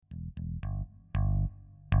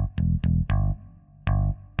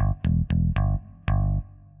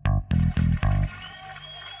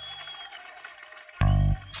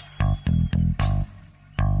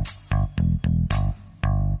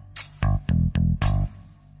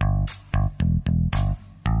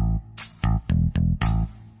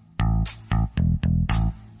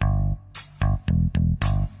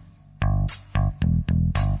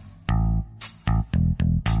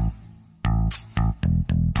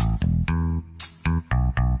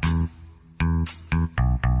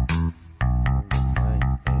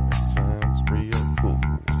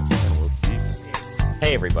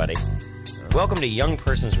Hey, everybody. Welcome to Young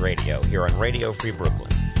Persons Radio here on Radio Free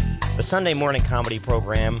Brooklyn, the Sunday morning comedy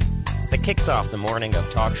program that kicks off the morning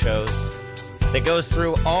of talk shows that goes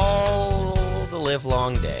through all the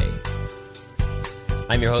livelong day.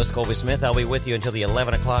 I'm your host, Colby Smith. I'll be with you until the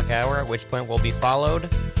 11 o'clock hour, at which point we'll be followed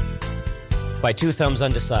by Two Thumbs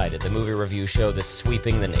Undecided, the movie review show that's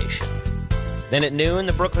sweeping the nation. Then at noon,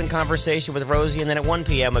 the Brooklyn Conversation with Rosie, and then at 1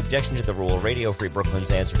 p.m., Objection to the Rule, Radio Free Brooklyn's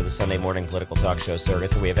answer to the Sunday morning political talk show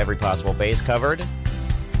circuit. So we have every possible base covered.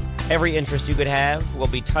 Every interest you could have will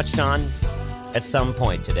be touched on at some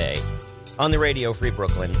point today on the Radio Free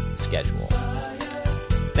Brooklyn schedule.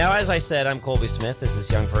 Now, as I said, I'm Colby Smith. This is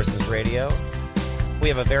Young Persons Radio. We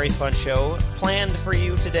have a very fun show planned for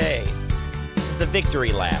you today. This is the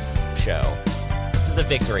Victory Lap show.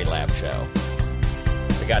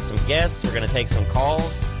 We got some guests. We're going to take some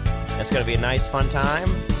calls. It's going to be a nice, fun time.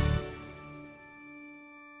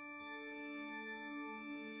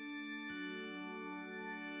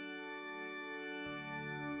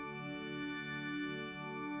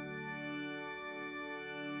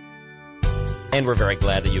 And we're very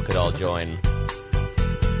glad that you could all join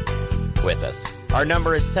with us. Our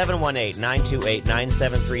number is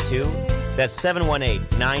 718-928-9732. That's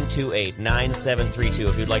 718-928-9732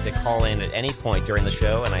 if you'd like to call in at any point during the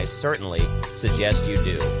show, and I certainly suggest you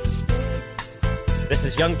do. This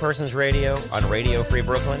is Young Persons Radio on Radio Free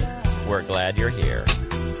Brooklyn. We're glad you're here.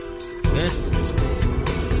 This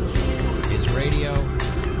is Radio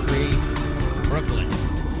Free Brooklyn.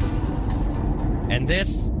 And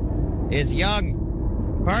this is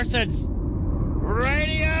Young Persons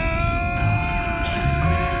Radio!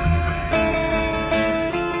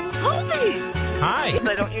 Hi.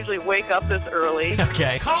 I don't usually wake up this early.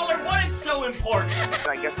 Okay. Caller, what is so important?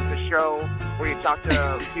 I guess it's a show where you talk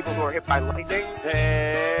to people who are hit by lightning.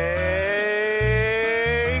 Hey,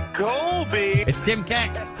 Colby. It's Tim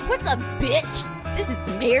Keck. What's up, bitch? This is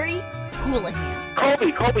Mary Houlihan.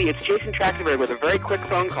 Colby, it's Jason Trachtenberg with a very quick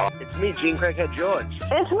phone call. It's me, Gene Craighead George.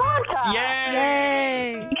 It's Martha.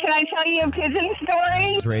 Yay! Can I tell you a pigeon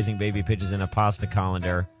story? Raising baby pigeons in a pasta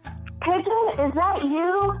colander. Pigeon, is that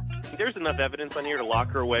you? There's enough evidence on here to lock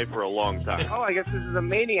her away for a long time. Oh, I guess this is a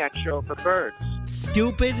maniac show for birds.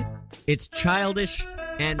 Stupid, it's childish,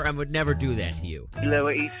 and I would never do that to you.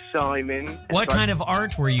 Lower East Simon. What kind of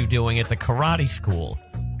art were you doing at the karate school?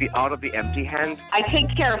 The art of the empty hand. I take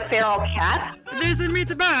care of feral cats. There's a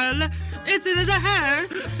meatball. It's in the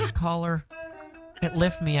house. Caller,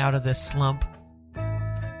 lift me out of this slump.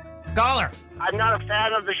 Caller! I'm not a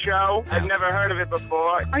fan of the show. I've never heard of it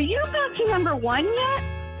before. Are you back to number one yet?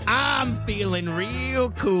 I'm feeling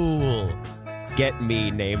real cool. Get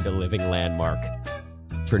me named a living landmark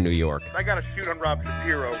for New York. I gotta shoot on Rob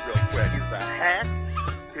Shapiro real quick. He's a hack.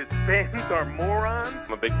 His fans are morons.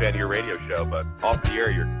 I'm a big fan of your radio show, but off the air,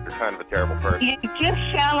 you're kind of a terrible person. You just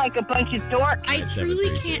sound like a bunch of dorks. I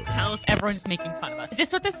truly can't tell if everyone's making fun of us. Is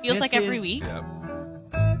this what this feels like every week? Yeah.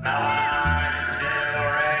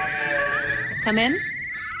 Come in.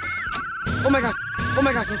 Oh my gosh,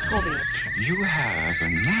 it's Colby. You have a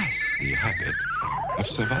nasty habit of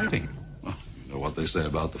surviving. Well, you know what they say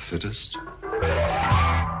about the fittest?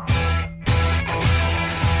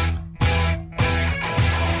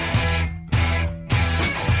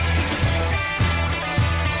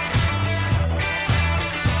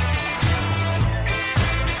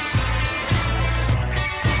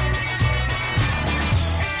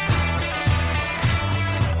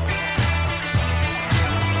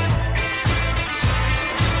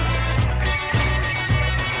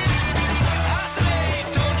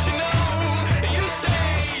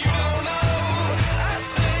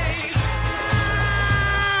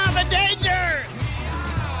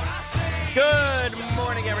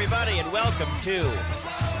 To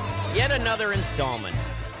yet another installment.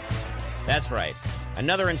 That's right.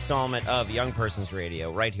 Another installment of Young Persons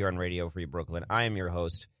Radio right here on Radio Free Brooklyn. I am your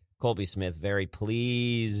host, Colby Smith. Very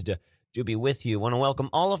pleased to be with you. Want to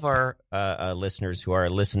welcome all of our listeners who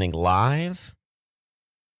are listening live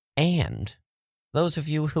and those of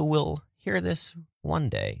you who will hear this one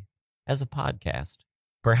day as a podcast.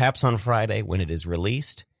 Perhaps on Friday when it is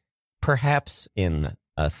released. Perhaps in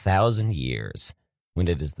 1,000 years when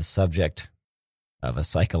it is the subject of a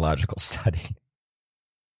psychological study,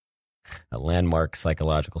 a landmark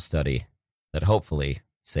psychological study that hopefully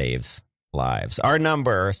saves lives. Our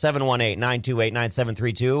number,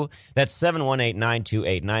 718-928-9732. That's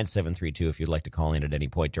 718-928-9732 if you'd like to call in at any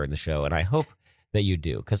point during the show. And I hope that you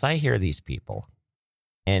do, because I hear these people,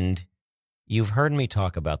 and you've heard me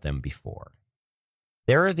talk about them before.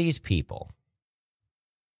 There are these people,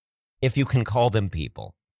 if you can call them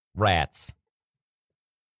people, rats,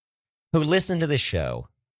 who listen to the show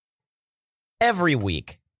every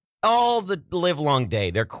week, all the live long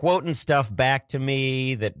day. They're quoting stuff back to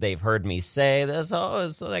me that they've heard me say. This,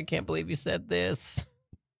 so I can't believe you said this.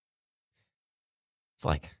 It's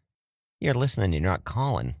like, you're listening, you're not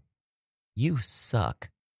calling. You suck.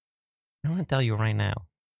 I'm going to tell you right now,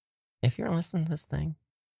 if you're listening to this thing,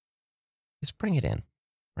 just bring it in.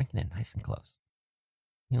 Bring it in nice and close.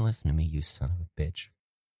 You listen to me, you son of a bitch.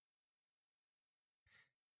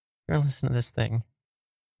 You're listening to this thing,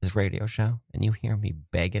 this radio show, and you hear me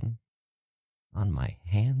begging on my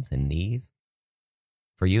hands and knees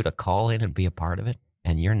for you to call in and be a part of it,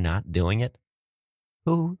 and you're not doing it,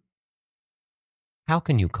 how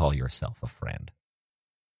can you call yourself a friend?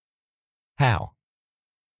 How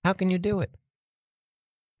can you do it?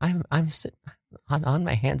 I'm sitting on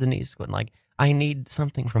my hands and knees going like, I need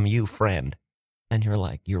something from you, friend. And you're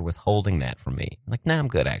like, you're withholding that from me. I'm like, nah, I'm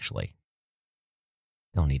good, actually.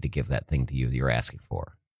 Don't need to give that thing to you that you're asking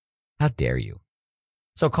for. How dare you?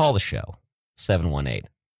 So call the show,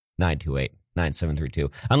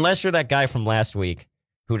 718-928-9732. Unless you're that guy from last week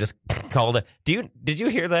who just called it. Did you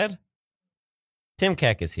hear that? Tim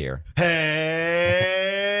Keck is here. Hey,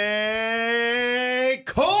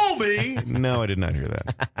 Colby! No, I did not hear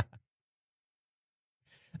that.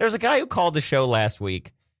 There's a guy who called the show last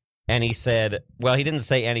week, and he said, well, he didn't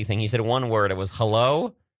say anything. He said one word. It was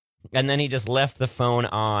hello, and then he just left the phone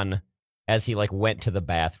on as he, went to the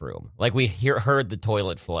bathroom. We heard the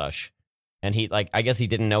toilet flush, and he, I guess he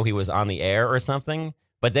didn't know he was on the air or something,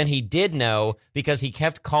 but then he did know because he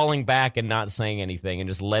kept calling back and not saying anything and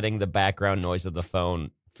just letting the background noise of the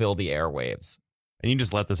phone fill the airwaves. And you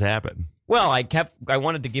just let this happen? Well, I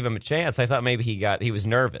wanted to give him a chance. I thought maybe he was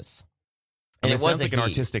nervous. And it sounds like an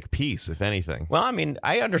artistic piece, if anything. Well, I mean,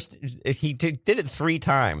 I understand. He did it 3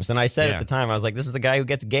 times, and I said at the time, I was like, this is the guy who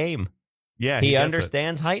gets game. Yeah, he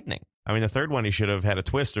understands heightening. I mean, the third one, he should have had a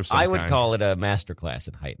twist of some kind. I would call it a masterclass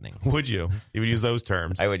in heightening. Would you? You would use those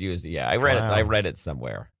terms? I would use, I read it. I read it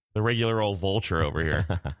somewhere. The regular old vulture over here.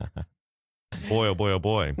 Boy, oh boy, oh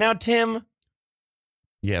boy. Now, Tim.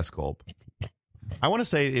 Yes, Colb. I want to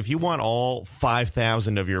say, if you want all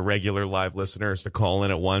 5,000 of your regular live listeners to call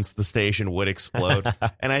in at once, the station would explode.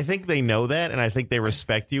 And I think they know that, and I think they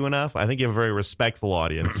respect you enough. I think you have a very respectful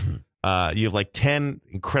audience. You have 10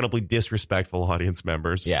 incredibly disrespectful audience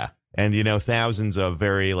members. Yeah. And, thousands of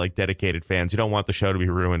very, dedicated fans. You don't want the show to be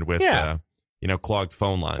ruined with, clogged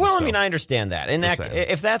phone lines. Well, I mean, I understand that. And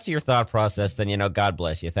if that's your thought process, then, God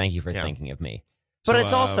bless you. Thank you for thinking of me. But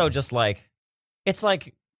it's also just it's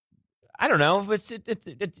I don't know.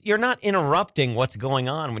 It's you're not interrupting what's going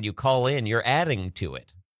on when you call in. You're adding to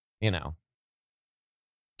it. You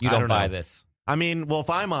don't buy this. I mean, well,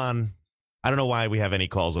 if I'm on, I don't know why we have any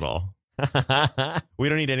calls at all. We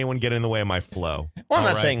don't need anyone getting in the way of my flow. Well, I'm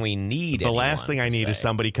not saying we need the last thing I need is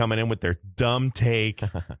somebody coming in with their dumb take,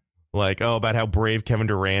 about how brave Kevin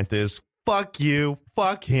Durant is. Fuck you.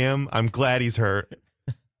 Fuck him. I'm glad he's hurt.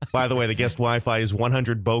 By the way, the guest Wi-Fi is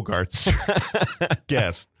 100 Bogarts.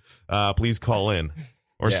 Guest. Please call in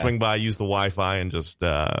or swing by, use the Wi-Fi, and just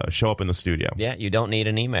show up in the studio. Yeah, you don't need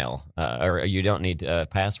an email or you don't need a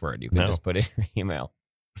password. You can just put in your email.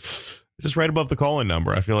 Just right above the call-in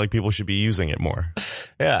number. I feel like people should be using it more.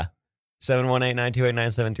 Yeah.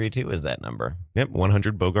 718-928-9732 is that number. Yep,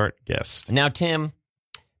 100 Bogart guest. Now, Tim,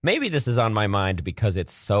 maybe this is on my mind because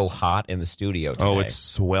it's so hot in the studio today. Oh, it's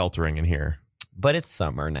sweltering in here. But it's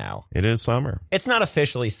summer now. It is summer. It's not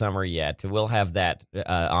officially summer yet. We'll have that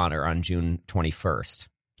honor on June 21st.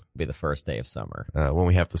 It'll be the first day of summer. When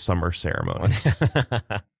we have the summer ceremony.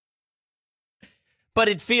 But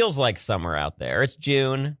it feels like summer out there. It's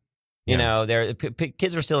June.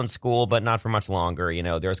 Kids are still in school, but not for much longer.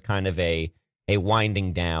 There's kind of a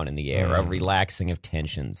winding down in the air, a relaxing of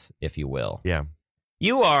tensions, if you will. Yeah.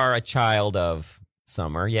 You are a child of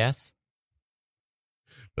summer, yes?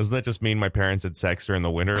 Doesn't that just mean my parents had sex during the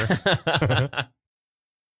winter?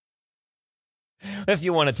 If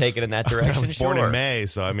you want to take it in that direction, I was born in May,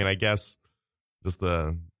 so I guess just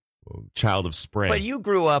the child of spring. But you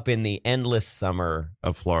grew up in the endless summer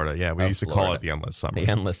of Florida. Yeah, we used to call it the endless summer. The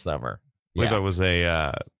endless summer. I believe it was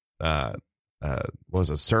what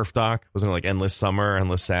was it, surf doc? Wasn't it endless summer,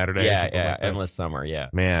 endless Saturday? Yeah, endless summer, yeah.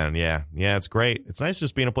 Man, yeah, it's great. It's nice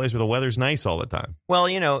just being a place where the weather's nice all the time. Well,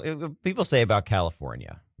 people say about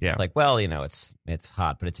California. Yeah. It's it's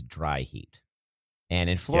hot, but it's dry heat. And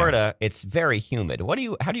in Florida, it's very humid.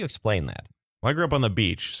 How do you explain that? Well, I grew up on the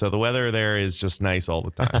beach, so the weather there is just nice all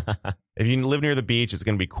the time. If you live near the beach, it's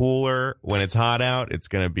going to be cooler when it's hot out. It's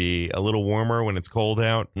going to be a little warmer when it's cold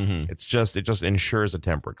out. Mm-hmm. It just ensures a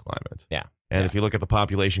temperate climate. Yeah. And if you look at the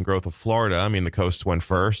population growth of Florida, I mean, the coast went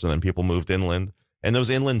first, and then people moved inland. And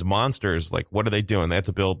those inland monsters, like, what are they doing? They have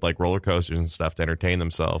to build, like, roller coasters and stuff to entertain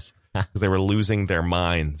themselves because they were losing their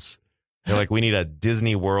minds. They're like, we need a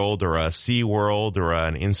Disney World or a Sea World or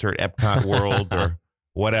an insert Epcot World or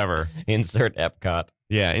whatever. Insert Epcot.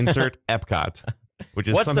 Yeah, insert Epcot, which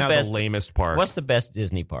is somehow the lamest park. What's the best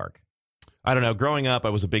Disney park? I don't know. Growing up, I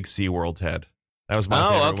was a big Sea World head. That was my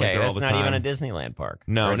favorite. Oh, Went okay. there all That's the not time. even a Disneyland park.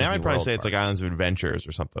 No, Or a now Disney I'd probably World say it's park. like Islands of Adventures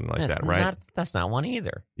or something like that, right? That's not one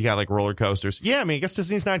either. You got like roller coasters. Yeah, I mean, I guess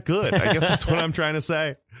Disney's not good. I guess that's what I'm trying to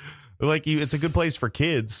say. Like, it's a good place for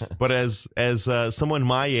kids, but as someone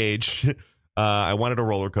my age, I wanted a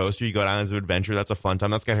roller coaster. You go to Islands of Adventure. That's a fun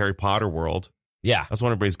time. That's got Harry Potter World. Yeah. That's what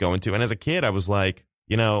everybody's going to. And as a kid, I was like,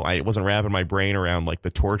 I wasn't wrapping my brain around like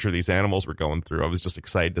the torture these animals were going through. I was just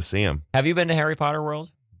excited to see them. Have you been to Harry Potter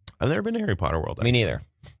World? I've never been to Harry Potter World. Me neither.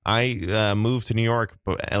 I moved to New York,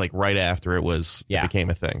 but like right after it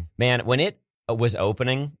became a thing. Man, when it was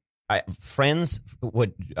opening, friends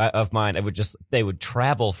of mine, they would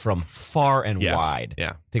travel from far and wide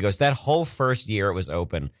to go. So that whole first year it was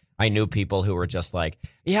open, I knew people who were just like,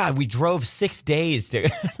 yeah, we drove 6 days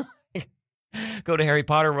to go to Harry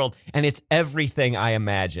Potter World, and it's everything I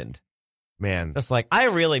imagined. Man, just like, I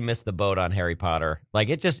really missed the boat on Harry Potter. Like,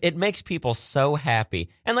 it makes people so happy.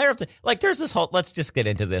 And there's this whole, let's just get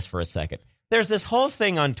into this for a second. There's this whole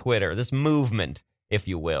thing on Twitter, this movement, if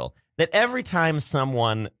you will, that every time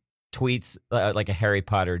someone tweets like a Harry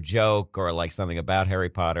Potter joke or like something about Harry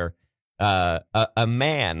Potter, a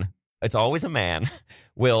man, it's always a man,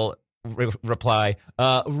 will reply,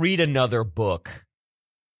 read another book.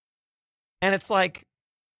 And it's like,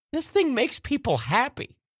 this thing makes people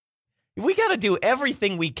happy. We got to do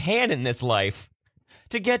everything we can in this life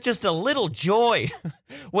to get just a little joy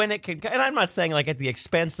when it can. And I'm not saying like at the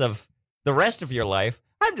expense of the rest of your life.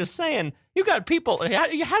 I'm just saying you got people. How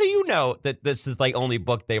do you know that this is the only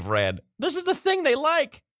book they've read? This is the thing they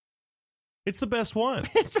like. It's the best one.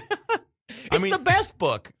 It's the best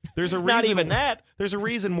book. There's a reason, not even that. There's a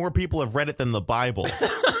reason more people have read it than the Bible.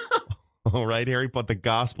 All right, Harry, but the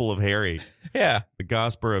Gospel of Harry. Yeah, the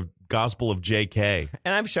Gospel of J.K.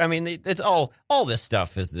 And I'm sure. I mean, it's all this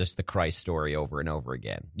stuff is just the Christ story over and over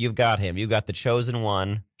again. You've got him. You've got the chosen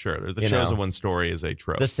one. Sure, the chosen one story is a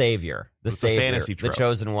trope. The Savior, It's a fantasy trope. The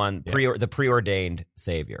chosen one, the preordained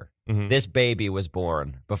Savior. Mm-hmm. This baby was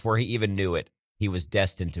born before he even knew it. He was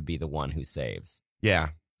destined to be the one who saves. Yeah.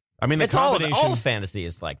 I mean, all fantasy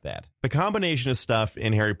is like that. The combination of stuff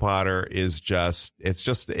in Harry Potter is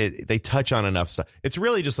they touch on enough stuff. It's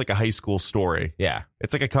really just like a high school story. Yeah.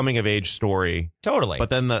 It's like a coming of age story. Totally. But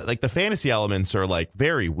then the fantasy elements are like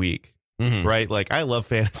very weak, right? Like I love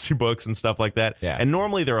fantasy books and stuff like that. Yeah. And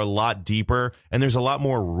normally they're a lot deeper and there's a lot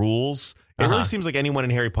more rules. It really seems like anyone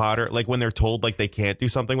in Harry Potter, like when they're told like they can't do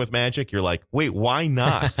something with magic, you're like, wait, why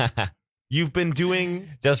not? You've been doing...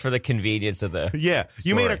 Just for the convenience of the Yeah. story.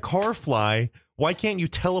 You made a car fly. Why can't you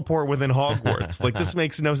teleport within Hogwarts? Like, this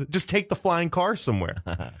makes no sense. Just take the flying car somewhere.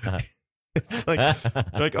 It's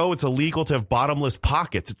like, oh, it's illegal to have bottomless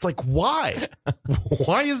pockets. It's like, why?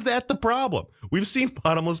 Why is that the problem? We've seen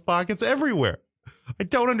bottomless pockets everywhere. I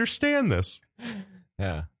don't understand this.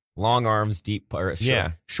 Yeah. Long arms, deep...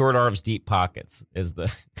 Short arms, deep pockets is the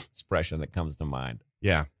expression that comes to mind.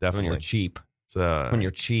 Yeah, definitely. When you're cheap. When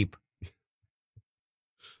you're cheap.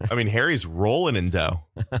 I mean, Harry's rolling in dough.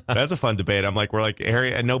 That's a fun debate. We're like,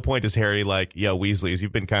 Harry, at no point is Harry like, yo, Weasleys,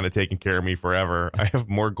 you've been kind of taking care of me forever. I have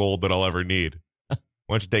more gold than I'll ever need. Why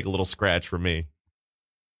don't you take a little scratch from me?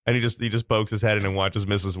 And he just pokes his head in and watches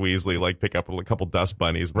Mrs. Weasley like pick up a couple dust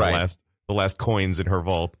bunnies, the last coins in her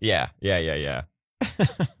vault. Yeah.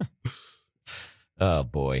 Oh,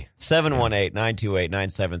 boy.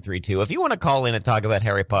 718-928-9732. If you want to call in and talk about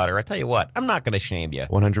Harry Potter, I tell you what, I'm not going to shame you.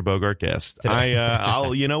 100 Bogart guest.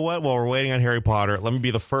 You know what? While we're waiting on Harry Potter, let me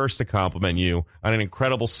be the first to compliment you on an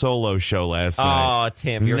incredible solo show last night. Oh,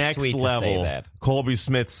 Tim, you're Next sweet level, to say that. Colby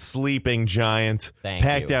Smith's Sleeping Giant. Thank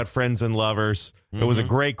packed you. out friends and lovers. It was a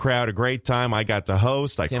great crowd, a great time. I got to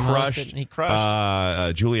host. Tim crushed. hosted, he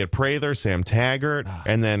crushed. Juliet Prather, Sam Taggart,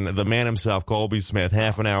 and then the man himself, Colby Smith.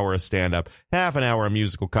 Half an hour of stand-up, half an hour of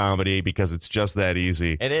musical comedy because it's just that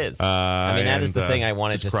easy. It is. That is the thing I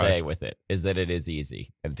wanted to crushed. say with it, is that it is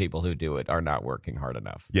easy, and people who do it are not working hard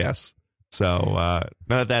enough. Yes. So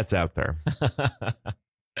none of that's out there.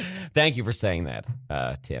 Thank you for saying that,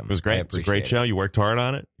 Tim. It was great. It's a great show. You worked hard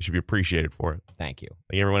on it. You should be appreciated for it. Thank you.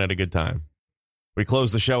 I think everyone had a good time. We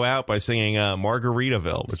closed the show out by singing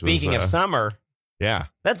Margaritaville. Which Speaking was, of summer, yeah,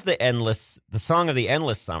 that's the song of the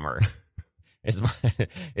endless summer is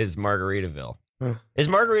Margaritaville. Is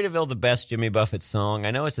Margaritaville the best Jimmy Buffett song?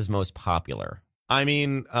 I know it's his most popular. I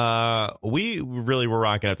mean, we really were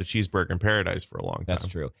rocking out the Cheeseburger in Paradise for a long time. That's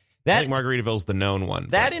true. I think Margaritaville's the known one.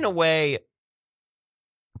 That, in a way,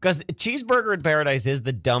 because Cheeseburger in Paradise is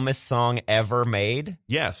the dumbest song ever made.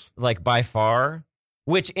 Yes. Like, by far.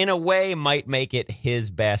 Which, in a way, might make it his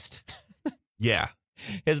best. Yeah.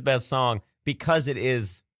 His best song. Because it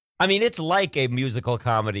is... I mean, it's like a musical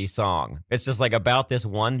comedy song. It's just like about this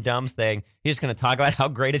one dumb thing. He's just going to talk about how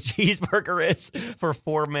great a cheeseburger is for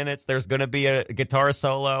 4 minutes. There's going to be a guitar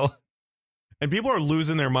solo. And people are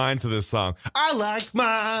losing their minds to this song. I like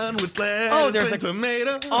mine with lettuce there's and a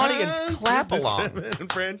tomato. audience clap along.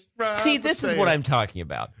 See, this is what I'm talking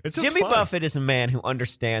about. Jimmy Buffett is a man who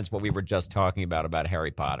understands what we were just talking about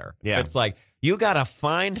Harry Potter. Yeah. It's like, you got to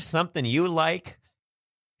find something you like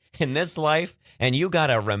in this life, and you got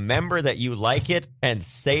to remember that you like it and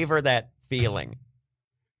savor that feeling.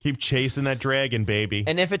 Keep chasing that dragon, baby.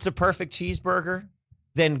 And if it's a perfect cheeseburger,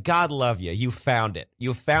 then God love you. You found it.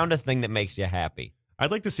 You found a thing that makes you happy.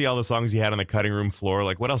 I'd like to see all the songs he had on the cutting room floor.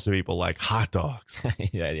 Like, what else do people like? Hot dogs.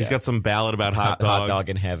 Yeah. He's got some ballad about hot dogs. Hot dog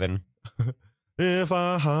in heaven. If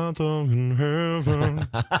I hot dog in heaven.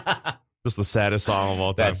 Just the saddest song of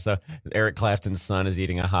all time. That's Eric Clapton's son is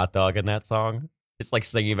eating a hot dog in that song. It's like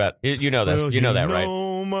singing about, you know that, well, you know that, right?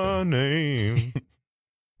 Know my name.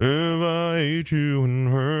 If I hate you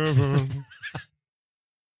in heaven.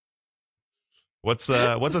 What's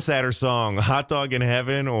a sadder song? Hot Dog in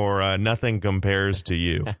Heaven or Nothing Compares to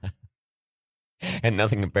You? And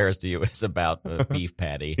Nothing Compares to You is about the beef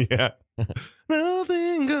patty. Yeah.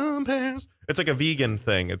 Nothing compares. It's like a vegan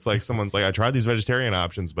thing. It's like someone's like, I tried these vegetarian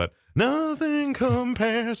options, but nothing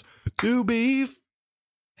compares to beef.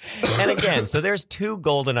 And again, so there's two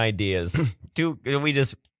golden ideas. We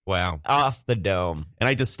just wow off the dome. And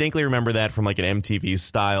I distinctly remember that from like an MTV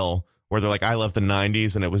style where they're like, I love the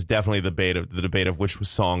 90s, and it was definitely the debate of which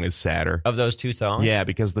song is sadder. Of those two songs? Yeah,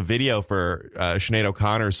 because the video for Sinead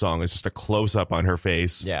O'Connor's song is just a close-up on her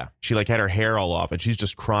face. Yeah. She like had her hair all off, and she's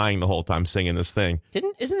just crying the whole time singing this thing.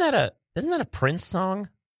 Isn't that a Prince song?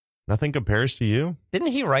 Nothing Compares to You? Didn't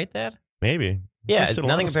he write that? Maybe. Yeah,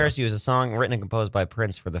 Nothing Compares to You is a song written and composed by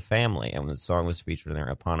Prince for The Family, and the song was featured in their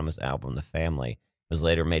eponymous album, The Family. It was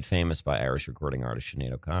later made famous by Irish recording artist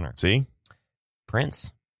Sinead O'Connor. See?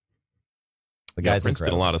 Prince. The guy's Prince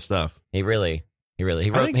incredible. did a lot of stuff. He wrote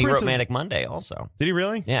Manic Monday also. Did he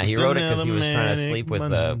really? Yeah, he wrote it because he was trying to sleep with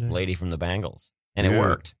the lady from the Bangles, and it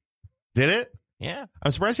worked. Did it? Yeah. I'm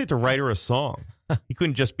surprised he had to write her a song. He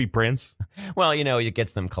couldn't just be Prince. Well, it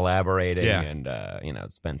gets them collaborating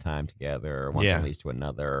and spend time together. One thing leads to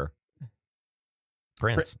another.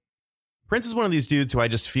 Prince is one of these dudes who I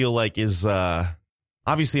just feel like is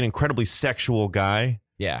obviously an incredibly sexual guy.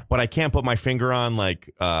 Yeah. But I can't put my finger on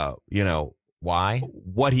why? Why?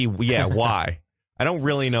 I don't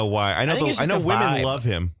really know why. I know women love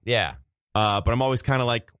him. Yeah. But I'm always kind of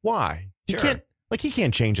like, why? Sure. He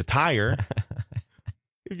can't change a tire.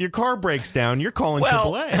 If your car breaks down, you're calling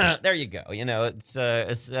AAA. There you go. It's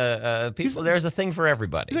people. There's a thing for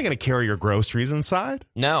everybody. He's not going to carry your groceries inside.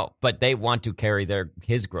 No, but they want to carry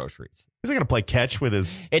his groceries. He's not going to play catch with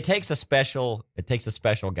his. It takes a special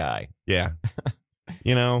guy. Yeah.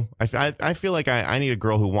 I feel like I need a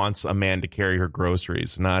girl who wants a man to carry her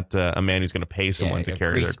groceries, not a man who's going to pay someone to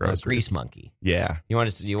carry their groceries. A grease monkey. Yeah. I want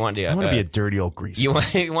to be a dirty old grease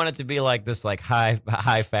monkey. You want it to be like this, like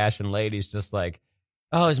high fashion ladies, just like,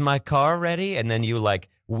 oh, is my car ready? And then you like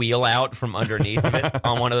wheel out from underneath of it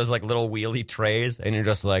on one of those like little wheelie trays, and you're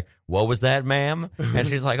just like, what was that, ma'am? And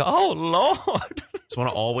she's like, oh Lord. Just want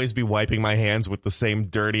to always be wiping my hands with the same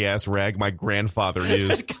dirty ass rag my grandfather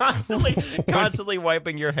used. constantly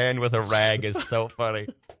wiping your hand with a rag is so funny.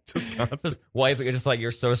 Just wiping it, just like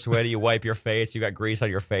you're so sweaty, you wipe your face, you got grease on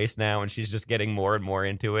your face now, and she's just getting more and more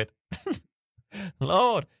into it.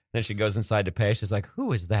 Lord. Then she goes inside to pay. She's like,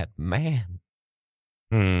 who is that man?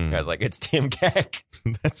 I was like, it's Tim Keck.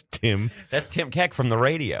 That's Tim. That's Tim Keck from the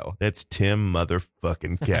radio. That's Tim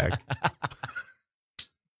motherfucking Keck.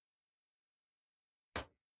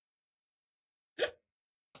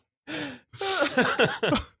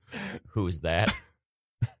 Who's that?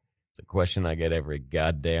 It's a question I get every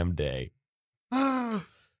goddamn day.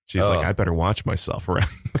 She's like, I better watch myself around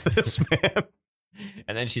this man.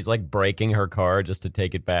 And then she's like breaking her car just to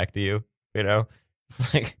take it back to you.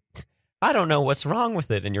 It's like, I don't know what's wrong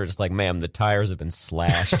with it. And you're just like, ma'am, the tires have been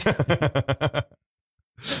slashed.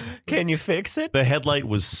 Can you fix it? The headlight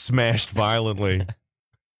was smashed violently.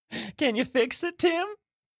 Can you fix it, Tim?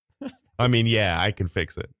 I mean, yeah, I can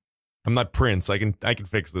fix it. I'm not Prince. I can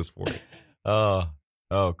fix this for you.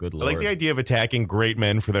 Oh, good Lord. I like the idea of attacking great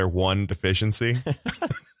men for their one deficiency.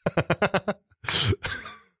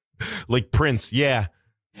 Like Prince, yeah.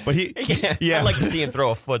 But yeah. I'd like to see him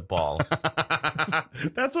throw a football.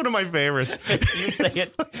 That's one of my favorites.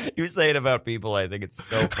 You say it about people. I think it's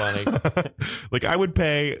so funny. Like I would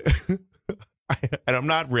pay, and I'm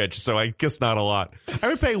not rich, so I guess not a lot. I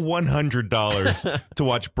would pay $100 to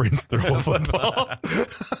watch Prince throw a football.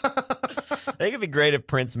 I think it'd be great if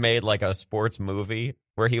Prince made like a sports movie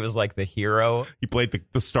where he was like the hero. He played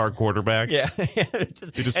the star quarterback. Yeah,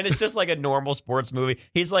 and it's just like a normal sports movie.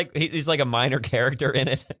 He's like a minor character in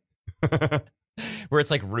it, where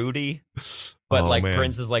it's like Rudy, but man.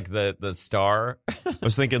 Prince is like the star. I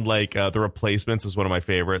was thinking like The Replacements is one of my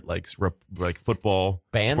favorite like football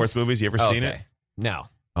sports movies. You ever seen it? No.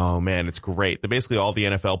 Oh man, it's great. Basically all the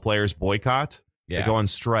NFL players boycott. Yeah. They go on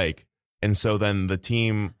strike. And so then the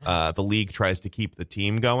team, the league tries to keep the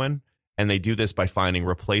team going. And they do this by finding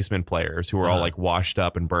replacement players who are all like washed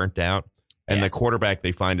up and burnt out. And the quarterback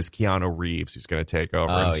they find is Keanu Reeves, who's going to take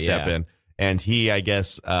over and step in. And he, I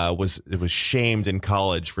guess, was shamed in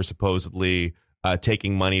college for supposedly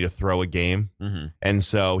taking money to throw a game. Mm-hmm. And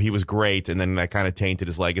so he was great. And then that kind of tainted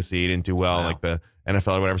his legacy. He didn't do well in like the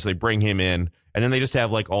NFL or whatever. So they bring him in. And then they just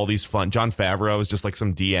have like all these fun. John Favreau is just like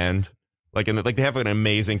some D end. Like, and like they have an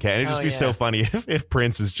amazing cat. It'd just be so funny if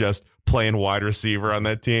Prince is just playing wide receiver on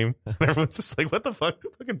that team. And everyone's just like, what the fuck?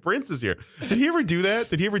 Fucking Prince is here. Did he ever do that?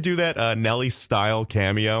 Did he ever do that Nelly style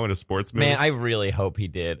cameo in a sports movie? Man, I really hope he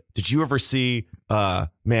did. Did you ever see,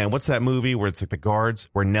 what's that movie where it's like the guards,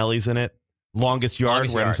 where Nelly's in it? Longest Yard.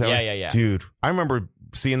 Yeah. Dude, I remember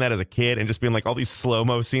seeing that as a kid and just being like, all these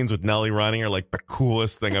slow-mo scenes with Nelly running are like the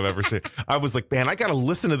coolest thing I've ever seen. I was like, man, I gotta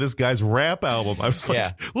listen to this guy's rap album. I was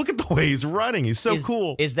like, look at the way he's running. He's so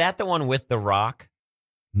cool. Is that the one with The Rock?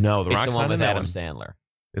 No, The Rock's the one not with in Adam one. Sandler.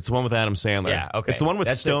 It's the one with Adam Sandler. Yeah, okay. It's the one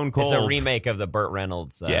with Stone Cold. It's a remake of the Burt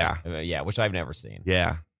Reynolds. Which I've never seen.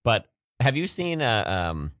 Yeah. But have you seen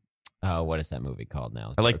what is that movie called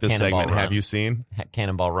now? I like this segment. Run. Have you seen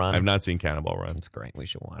Cannonball Run? I've not seen Cannonball Run. It's great. We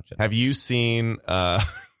should watch it. Have you seen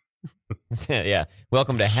yeah.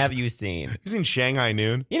 Welcome to Have You Seen? Have you seen Shanghai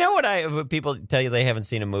Noon? You know what people tell you they haven't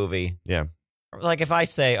seen a movie? Yeah. Like if I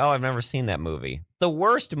say, oh, I've never seen that movie. The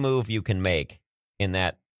worst move you can make in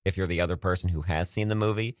that, if you're the other person who has seen the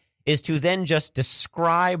movie, is to then just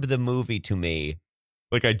describe the movie to me.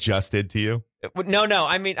 Like I just did to you? No.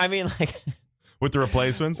 I mean like... With The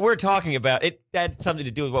Replacements? We're talking about it. Had something to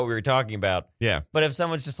do with what we were talking about. Yeah. But if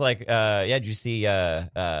someone's just like, did you see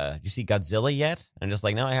Godzilla yet? I'm just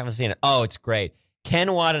like, no, I haven't seen it. Oh, it's great.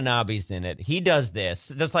 Ken Watanabe's in it. He does this.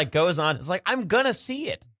 It just like goes on. It's like, I'm gonna see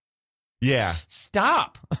it. Yeah.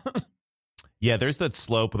 Stop. Yeah, there's that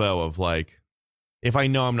slope though of like, if I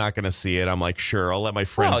know I'm not gonna see it, I'm like, sure, I'll let my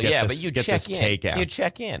friend get this takeout. You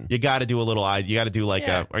check in. You got to do a little. You got to do like,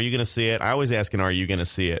 are you gonna see it? I always ask, are you gonna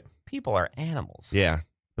see it? People are animals. Yeah.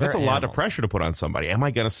 That's a lot of pressure to put on somebody. Am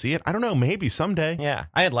I going to see it? I don't know. Maybe someday. Yeah.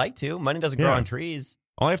 I'd like to. Money doesn't grow on trees.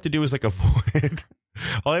 All I have to do is like avoid.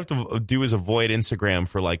 All I have to do is avoid Instagram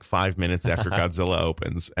for like 5 minutes after Godzilla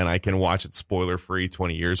opens, and I can watch it spoiler free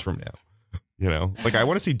 20 years from now. You know, like I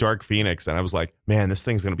want to see Dark Phoenix, and I was like, man, this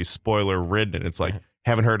thing's going to be spoiler ridden. And it's like,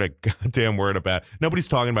 haven't heard a goddamn word about it. Nobody's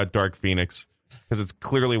talking about Dark Phoenix. Because it's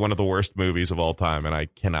clearly one of the worst movies of all time, and I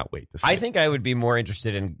cannot wait to see it. I think I would be more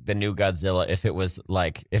interested in the new Godzilla if it was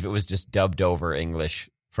just dubbed over English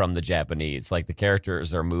from the Japanese. Like the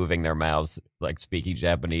characters are moving their mouths, like speaking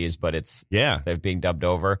Japanese, but they're being dubbed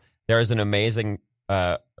over. There is an amazing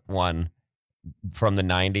one from the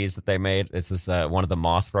 90s that they made. This is one of the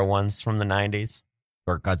Mothra ones from the 90s,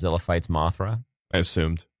 where Godzilla fights Mothra. I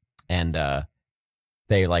assumed. And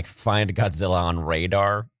they like find Godzilla on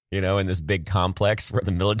radar, you know, in this big complex where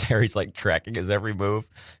the military's like tracking his every move.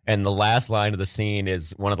 And the last line of the scene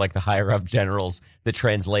is one of like the higher up generals. The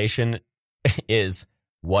translation is,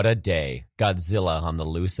 "What a day. Godzilla on the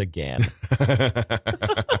loose again."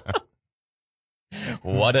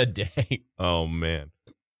 What a day. Oh, man.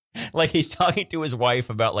 Like he's talking to his wife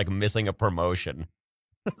about like missing a promotion.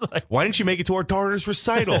 Like, why didn't you make it to our daughter's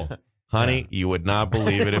recital? Honey, you would not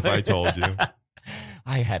believe it if I told you.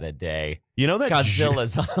 I had a day. You know that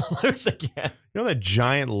Godzilla's on the loose again. You know that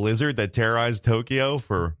giant lizard that terrorized Tokyo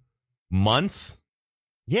for months?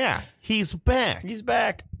 Yeah, he's back. He's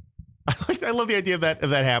back. I love the idea of that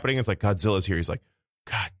happening. It's like Godzilla's here. He's like,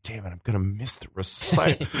 God damn it, I'm gonna miss the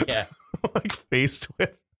recital. Yeah, like faced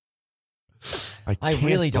with. I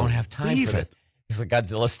really don't have time for this.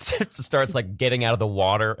 Because Godzilla starts like getting out of the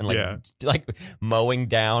water and like mowing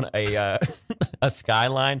down a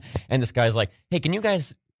skyline, and this guy's like, "Hey, you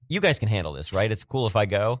guys can handle this, right? It's cool if I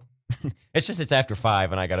go." It's after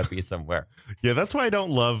 5 and I gotta be somewhere. Yeah, that's why I don't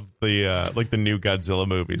love the the new Godzilla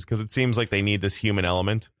movies, because it seems like they need this human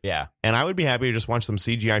element. Yeah, and I would be happy to just watch some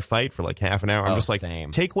CGI fight for like half an hour. I'm just like,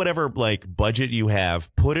 take whatever like budget you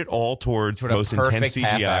have, put it all towards the most intense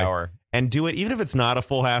CGI, and do it even if it's not a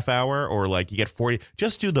full half hour or like you get 40.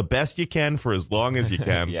 Just do the best you can for as long as you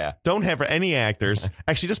can. Yeah, don't have any actors.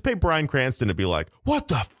 Actually, just pay Bryan Cranston to be like, "What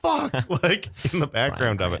the fuck?" like in the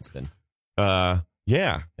background of it.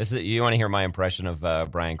 Yeah. You want to hear my impression of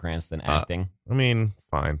Bryan Cranston acting? I mean,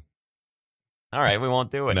 fine. All right, we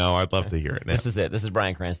won't do it. No, I'd love to hear it now. This is it. This is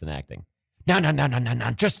Bryan Cranston acting. No.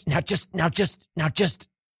 Just.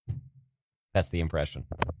 That's the impression.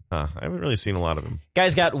 I haven't really seen a lot of him.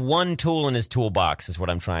 Guy's got one tool in his toolbox, is what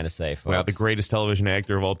I'm trying to say, folks. Wow, the greatest television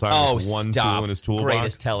actor of all time. One tool in his toolbox.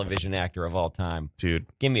 Greatest television actor of all time. Dude.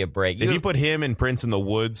 Give me a break. If you put him and Prince in the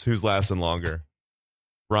woods, who's lasting longer?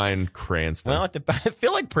 Bryan Cranston. Well, I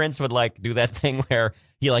feel like Prince would like do that thing where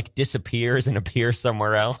he like disappears and appears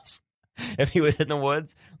somewhere else. If he was in the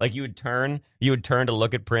woods, like you would turn to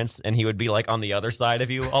look at Prince and he would be like on the other side of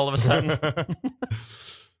you all of a sudden.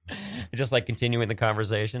 Just like continuing the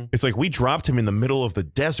conversation. It's like we dropped him in the middle of the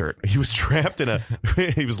desert. He was trapped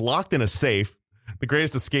he was locked in a safe, the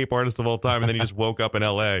greatest escape artist of all time, and then he just woke up in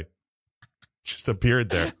L.A. Just appeared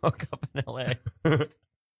there. Woke up in L.A. It's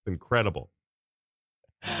incredible.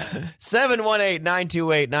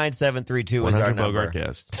 718-928-9732 is our number. Bogart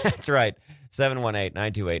guest. That's right.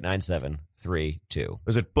 718-928-9732.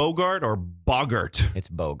 Is it Bogart or Boggart? It's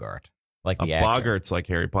Bogart. Like the actor. Boggart's like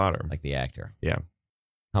Harry Potter. Like the actor. Yeah.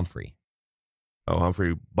 Humphrey. Oh,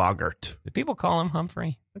 Humphrey Bogart. Did people call him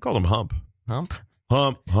Humphrey? I called him Hump. Hump?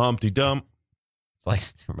 Humpty Dump. It's like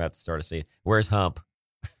we're about to start a scene. Where's Hump?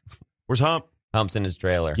 Where's Hump? Hump's in his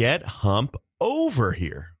trailer. Get Hump over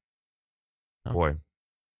here. Oh. Boy.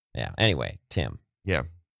 Yeah. Anyway, Tim. Yeah.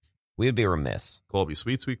 We would be remiss. Colby.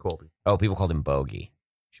 Sweet Colby. Oh, people called him Bogey.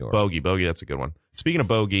 Sure. Bogey. That's a good one. Speaking of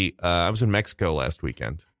Bogey, I was in Mexico last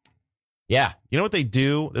weekend. Yeah. You know what they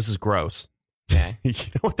do? This is gross. Okay. You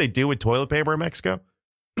know what they do with toilet paper in Mexico?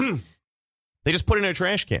 They just put it in a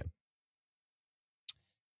trash can.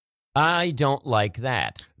 I don't like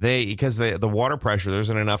that. Because the water pressure, there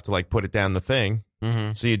isn't enough to like put it down the thing.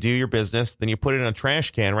 Mm-hmm. So you do your business, then you put it in a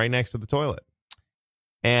trash can right next to the toilet.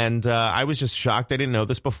 And I was just shocked. I didn't know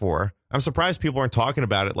this before. I'm surprised people aren't talking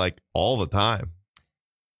about it like all the time.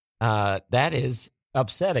 That is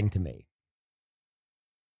upsetting to me.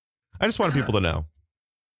 I just want people to know.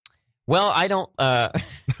 Well, I don't. I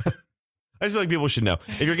just feel like people should know.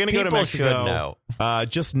 If you're going to go to Mexico,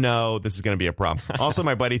 just know this is going to be a problem. Also,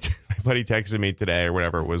 my buddy texted me today or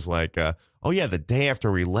whatever. It was like, oh yeah, the day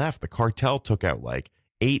after we left, the cartel took out like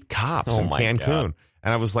 8 cops in Cancun. God.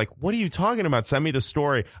 And I was like, what are you talking about? Send me the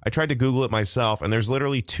story. I tried to Google it myself, and there's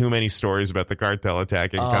literally too many stories about the cartel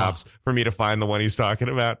attacking cops for me to find the one he's talking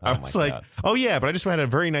about. I was like, oh, yeah, but I just had a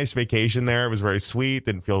very nice vacation there. It was very sweet.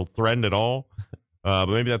 Didn't feel threatened at all. But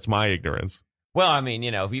maybe that's my ignorance. Well, I mean,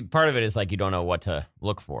 part of it is like you don't know what to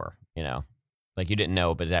look for, Like you didn't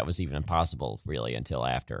know, but that was even impossible really until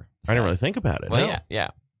after. I didn't really think about it. Well, no. yeah.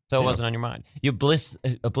 So it wasn't on your mind. You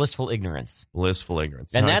a blissful ignorance. Blissful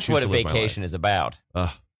ignorance. And that's what a vacation is about.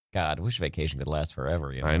 Ugh. God, I wish vacation could last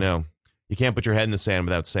forever. I know. You can't put your head in the sand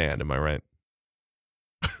without sand. Am I right?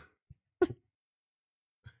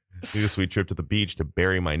 Need a sweet trip to the beach to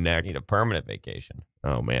bury my neck. Need a permanent vacation.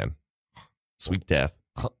 Oh, man. Sweet death.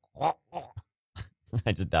 I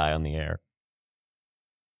just die on the air.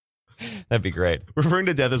 That'd be great. Referring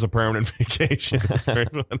to death as a permanent vacation. It's very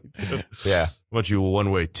funny too. Yeah. How about you a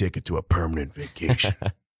one-way ticket to a permanent vacation?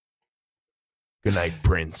 Good night,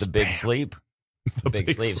 Prince. The Big Sleep. The Big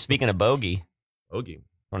Sleep. Speaking of Bogey. Bogey.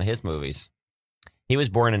 One of his movies. He was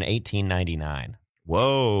born in 1899.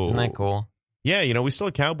 Whoa. Isn't that cool? Yeah, we still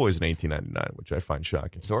had Cowboys in 1899, which I find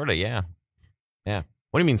shocking. Sort of, yeah. Yeah.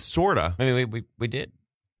 What do you mean, sorta? I mean, we did.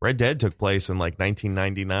 Red Dead took place in like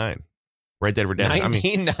 1999. Red Dead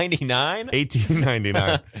Redemption. 1999?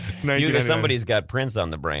 1899. Somebody's got Prince on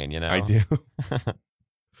the brain, I do.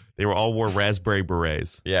 They all wore raspberry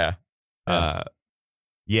berets. Yeah.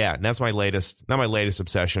 Yeah, and that's my latest, not my latest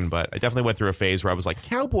obsession, but I definitely went through a phase where I was like,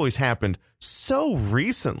 Cowboys happened so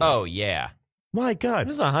recently. Oh, yeah. My God.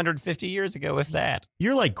 This is 150 years ago, if that.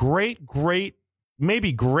 You're like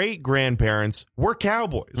maybe great-grandparents were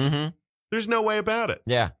Cowboys. Mm-hmm. There's no way about it.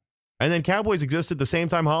 Yeah. And then Cowboys existed the same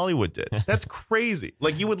time Hollywood did. That's crazy.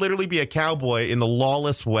 Like, you would literally be a cowboy in the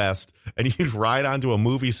lawless West, and you'd ride onto a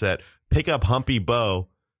movie set pick up Humpy Bo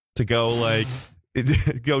to go like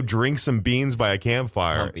go drink some beans by a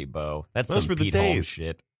campfire. Humpy Bo. Those were the Pete Holmes days.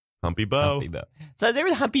 shit. Humpy Bo. Humpy Bo. So there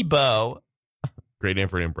was Humpy Bo. Great name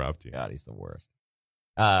for an improv team. God, he's the worst.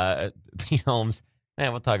 Pete Holmes.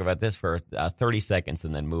 We'll talk about this for 30 seconds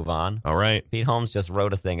and then move on. All right. Pete Holmes just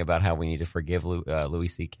wrote a thing about how we need to forgive Louis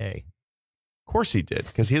C.K. Of course he did,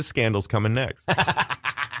 because his scandal's coming next.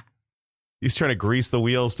 He's trying to grease the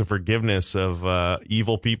wheels to forgiveness of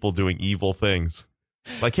evil people doing evil things.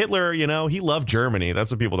 Like Hitler, he loved Germany. That's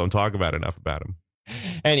what people don't talk about enough about him.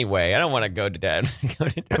 Anyway, I don't want to go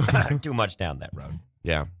too much down that road.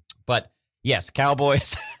 Yeah. But yes,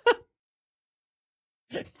 Cowboys.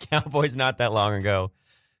 Cowboys not that long ago.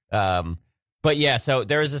 But yeah, so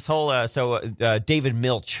there is this whole, David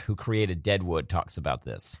Milch, who created Deadwood, talks about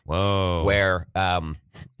this. Whoa. Where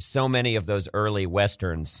so many of those early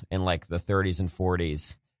Westerns in like the 30s and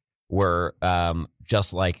 40s were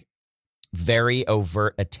just like very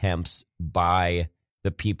overt attempts by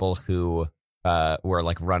the people who were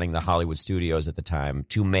like running the Hollywood studios at the time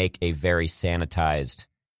to make a very sanitized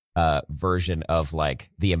version of like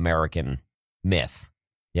the American myth.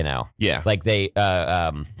 Yeah. Like they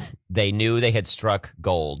knew they had struck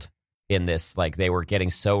gold in this. Like they were getting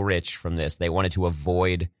so rich from this, they wanted to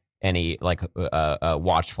avoid any like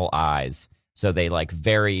watchful eyes. So they like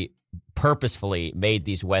very purposefully made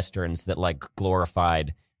these Westerns that like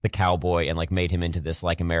glorified the cowboy and like made him into this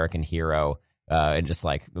like American hero and just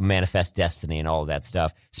like manifest destiny and all of that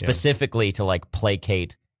stuff, specifically to like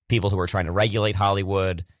placate people who were trying to regulate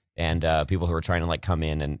Hollywood and people who were trying to like come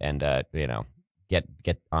in and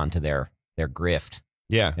get onto their grift.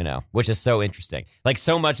 Yeah. Which is so interesting. Like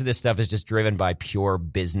so much of this stuff is just driven by pure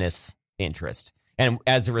business interest. And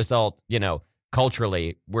as a result,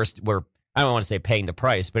 culturally, we're I don't want to say paying the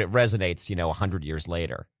price, but it resonates, 100 years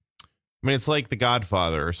later. I mean, it's like The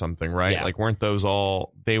Godfather or something, right? Yeah. Like, weren't those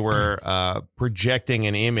all, they were projecting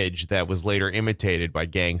an image that was later imitated by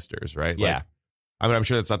gangsters, right? Yeah. Like, I mean, I'm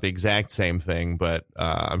sure that's not the exact same thing, but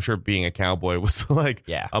I'm sure being a cowboy was like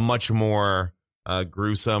a much more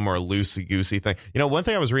gruesome or loosey-goosey thing. One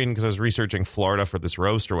thing I was reading, because I was researching Florida for this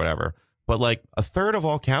roast or whatever, but like a third of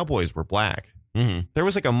all cowboys were black. Mm-hmm. There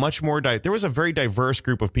was like a much more there was a very diverse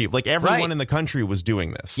group of people. Like everyone in the country was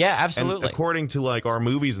doing this. Yeah, absolutely. And according to like our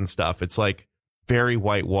movies and stuff, it's like very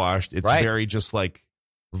whitewashed. It's very just like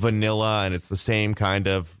vanilla, and it's the same kind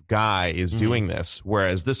of guy is doing this.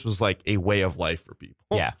 Whereas this was like a way of life for people.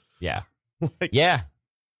 Yeah.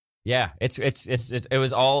 Yeah, it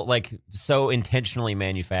was all like so intentionally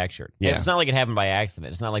manufactured. Yeah. It's not like it happened by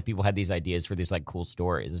accident. It's not like people had these ideas for these like cool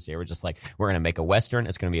stories. They were just like, we're going to make a Western.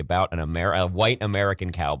 It's going to be about a white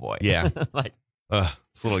American cowboy. Yeah. Like,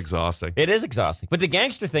 it's a little exhausting. It is exhausting. But the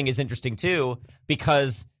gangster thing is interesting too,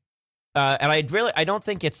 because, and I don't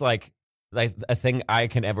think it's like a thing I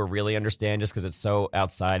can ever really understand just because it's so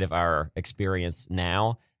outside of our experience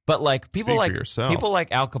now. But like people like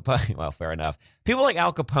Al Capone, well, fair enough. People like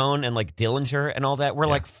Al Capone and like Dillinger and all that were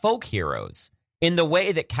like folk heroes in the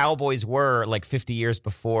way that cowboys were like 50 years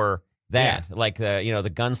before that. Yeah. Like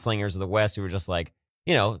the gunslingers of the West who were just like,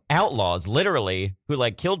 outlaws literally who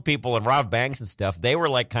like killed people and robbed banks and stuff. They were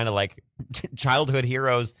like kind of like childhood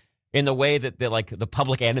heroes in the way that the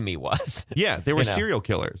public enemy was. Yeah, they were serial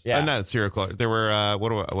killers. Yeah. Not serial killers. They were, I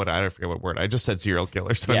forget what word. I just said serial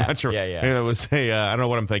killers, so I'm not sure. Yeah. And it was I don't know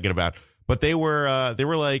what I'm thinking about. But they were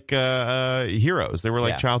like heroes. They were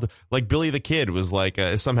like childhood, like Billy the Kid was like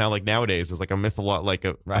somehow like nowadays is like a like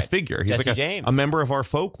a figure. He's Jesse like James. a member of our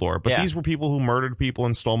folklore. But these were people who murdered people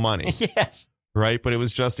and stole money. Yes. Right, but it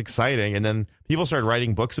was just exciting, and then people started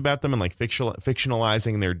writing books about them and like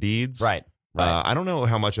fictionalizing their deeds. Right. I don't know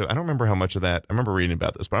how much I don't remember how much of that. I remember reading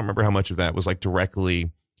about this, but I don't remember how much of that was like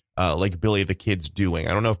directly like Billy the Kid's doing.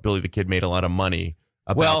 I don't know if Billy the Kid made a lot of money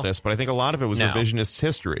about this, but I think a lot of it was revisionist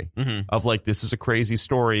history of like, this is a crazy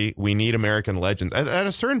story. We need American legends. At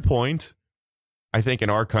a certain point, I think in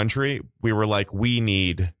our country, we were like, we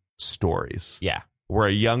need stories. Yeah. We're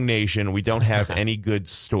a young nation. We don't have any good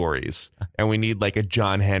stories, and we need like a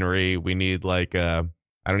John Henry. We need like I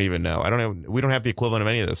don't even know. We don't have the equivalent of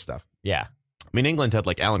any of this stuff. Yeah. I mean, England had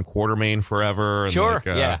like Alan Quatermain forever. And sure.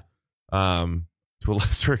 Like, to a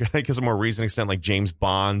lesser, I guess a more recent extent, like James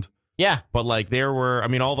Bond. Yeah. But like there were, I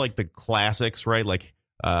mean, all like the classics, right? Like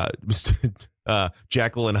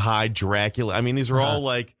Jekyll and Hyde, Dracula. I mean, these are all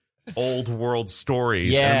like old world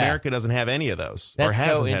stories. Yeah. And America doesn't have any of those. Or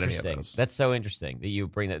hasn't had any of those. That's so interesting that you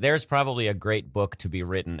bring that. There's probably a great book to be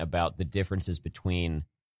written about the differences between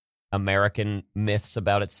American myths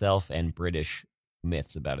about itself and British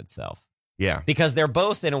myths about itself. Yeah. Because they're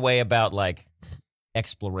both in a way about like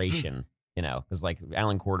exploration you know, because like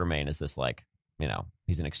Alan Quatermain is this like, you know,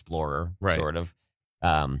 he's an explorer, Right. sort of.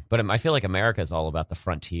 But I feel like America is all about the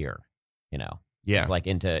frontier, you know. Yeah. It's like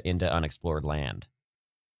into unexplored land.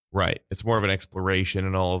 Right. It's more of an exploration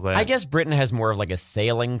and all of that. I guess Britain has more of like a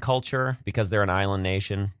sailing culture because they're an island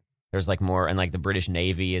nation. There's like more, and like the British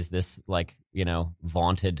Navy is this like, you know,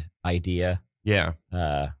 vaunted idea. Yeah.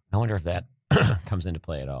 I wonder if that comes into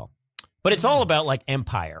play at all. But it's all about like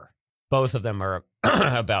empire. Both of them are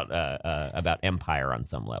about empire on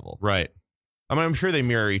some level. Right. I mean, I'm sure they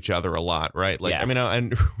mirror each other a lot, right? Like, Yeah. I mean, I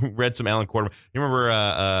read some Alan Quatermain. You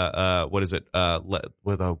remember, what is it?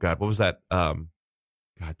 Oh God, what was that?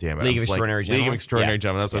 God damn it. League of Extraordinary Gentlemen? League of Extraordinary Yeah.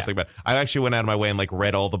 Gentlemen. That's what I was thinking about. I actually went out of my way and like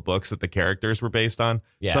read all the books that the characters were based on.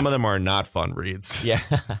 Yeah. Some of them are not fun reads. Yeah.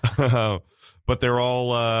 But they're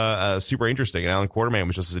all super interesting. And Alan Quatermain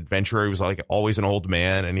was just this adventurer. He was like always an old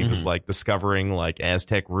man, and he was like discovering like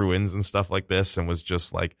Aztec ruins and stuff like this, and was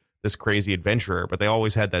just like this crazy adventurer. But they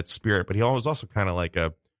always had that spirit. But he was also kind of like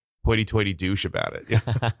a hoity-toity douche about it.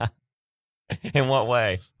 In what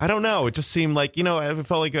way? I don't know. It just seemed like, you know, it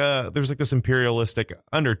felt like there was like this imperialistic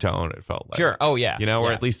undertone. It felt like. Sure. Oh, yeah. You know, or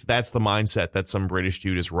Yeah. at least that's the mindset that some British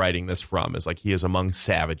dude is writing this from, is like he is among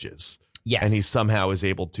savages. Yes. And he somehow is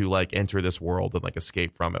able to like enter this world and like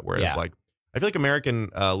escape from it. Whereas Yeah. like, I feel like American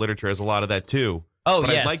literature has a lot of that too. Oh,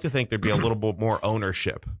 but yes. I'd like to think there'd be a little bit more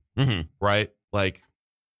ownership, Mhm. right? Like,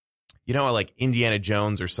 you know, like Indiana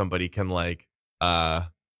Jones or somebody can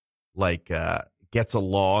gets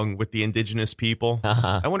along with the indigenous people.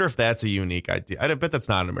 Uh-huh. I wonder if that's a unique idea. I bet that's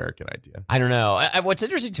not an American idea. I don't know. What's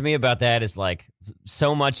interesting to me about that is like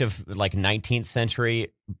so much of like 19th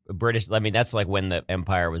century British. I mean, that's like when the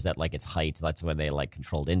empire was at like its height. That's when they like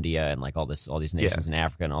controlled India and like all these nations in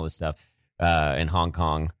Africa and all this stuff in Hong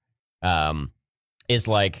Kong. Is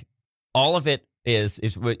like all of it is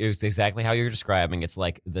exactly how you're describing. It's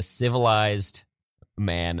like the civilized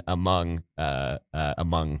man among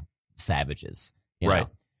savages. You know? Right.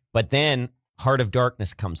 But then Heart of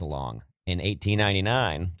Darkness comes along in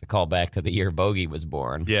 1899 to call back to the year Bogey was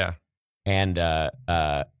born. Yeah. And that's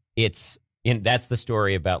the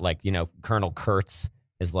story about like, you know, Colonel Kurtz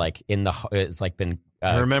is like it's like been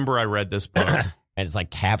I remember I read this book. and it's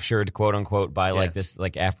like captured, quote unquote, by like this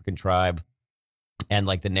like African tribe. And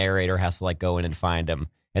like the narrator has to like go in and find him,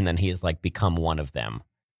 and then he has like become one of them,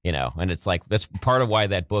 you know. And it's like that's part of why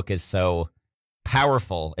that book is so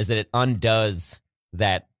powerful, is that it undoes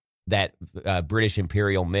that British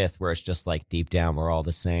imperial myth where it's just like deep down we're all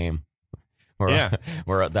the same.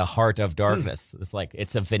 We're the heart of darkness. It's like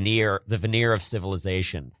it's a veneer. The veneer of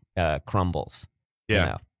civilization crumbles.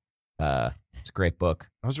 Yeah. You know? It's a great book.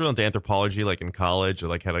 I was really into anthropology, like in college, or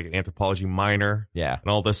like had like an anthropology minor. Yeah. And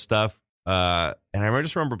all this stuff. And I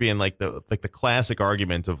just remember being like the classic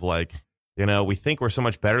argument of like, you know, we think we're so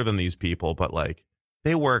much better than these people, but like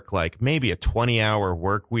they work like maybe a 20-hour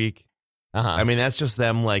work week. Uh-huh. I mean, that's just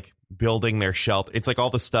them like building their shelter. It's like all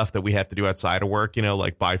the stuff that we have to do outside of work, you know,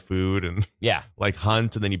 like buy food and like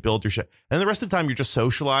hunt, and then you build your and the rest of the time you're just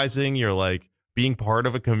socializing. You're like being part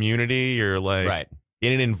of a community. You're like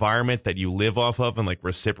in an environment that you live off of and like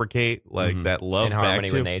reciprocate like that love in harmony back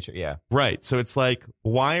to. with nature. Yeah. Right. So it's like,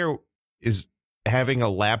 is having a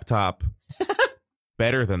laptop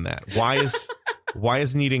better than that? Why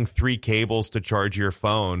is needing 3 cables to charge your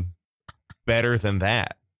phone better than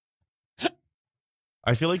that?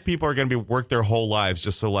 I feel like people are going to work their whole lives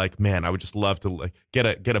just so like, man, I would just love to like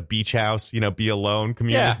get a beach house, you know, be alone,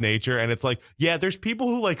 commune with nature. And it's like, yeah, there's people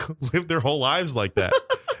who like live their whole lives like that.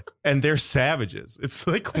 And they're savages. It's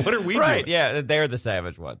like, what are we doing? Yeah, they're the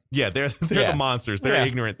savage ones. Yeah, they're the monsters. They're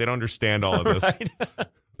ignorant. They don't understand all of this.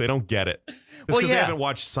 They don't get it. Just because they haven't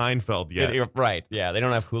watched Seinfeld yet. Right. Yeah, they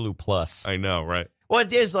don't have Hulu Plus. I know, right? Well,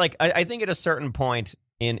 it is like, I think at a certain point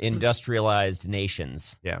in industrialized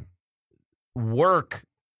nations, work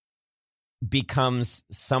becomes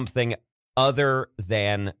something other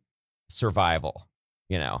than survival,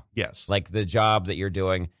 you know? Yes. Like the job that you're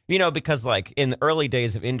doing, you know, because like in the early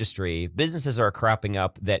days of industry, businesses are cropping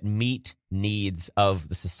up that meet needs of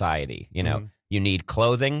the society. You know, you need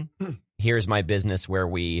clothing. Here's my business where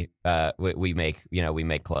we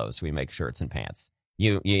make clothes, we make shirts and pants.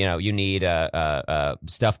 You need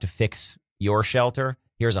stuff to fix your shelter.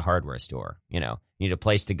 Here's a hardware store. You know, you need a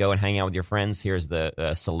place to go and hang out with your friends. Here's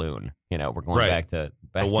the saloon. You know, we're going back to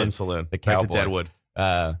the one saloon, the cowboy. back to Deadwood.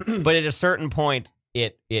 But at a certain point,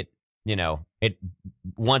 it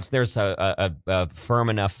once there's a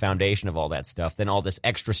firm enough foundation of all that stuff, then all this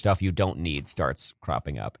extra stuff you don't need starts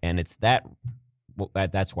cropping up, and it's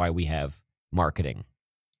that's why we have marketing.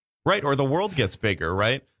 Right, or the world gets bigger,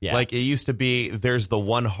 right? Yeah. Like, it used to be, there's the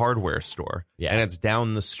one hardware store, and it's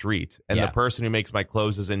down the street, and the person who makes my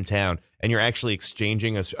clothes is in town, and you're actually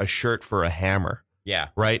exchanging a shirt for a hammer. Yeah.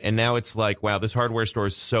 Right? And now it's like, wow, this hardware store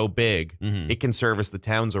is so big, it can service the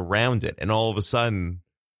towns around it. And all of a sudden,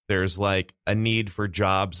 there's like a need for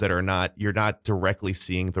jobs that you're not directly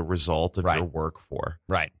seeing the result of your work for.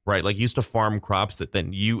 Right. Right. Like, you used to farm crops that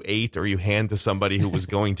then you ate or you hand to somebody who was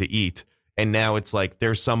going to eat. And now it's like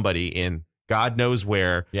there's somebody in God knows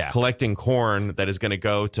where collecting corn that is going to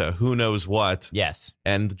go to who knows what. Yes.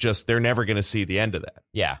 And just they're never going to see the end of that.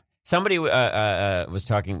 Yeah. Somebody was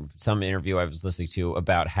talking, some interview I was listening to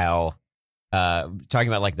about how talking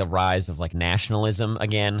about like the rise of like nationalism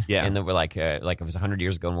again. Yeah. And then we're like it was 100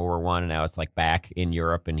 years ago in World War I, and now it's like back in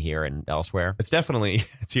Europe and here and elsewhere.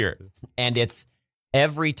 It's here. And it's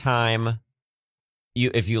every time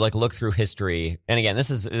if you like look through history, and again, this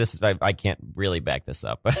is I can't really back this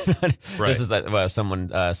up, but this is that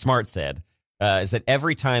someone smart said is that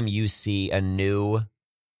every time you see a new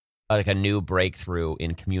breakthrough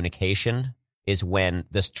in communication is when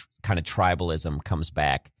this kind of tribalism comes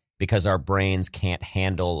back, because our brains can't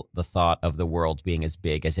handle the thought of the world being as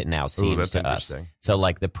big as it now seems to us. So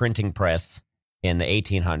like the printing press in the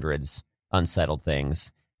 1800s unsettled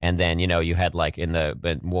things. And then, you had like in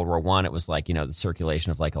World War I, it was like, the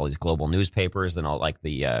circulation of like all these global newspapers and all like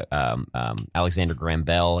the Alexander Graham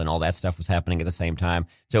Bell and all that stuff was happening at the same time.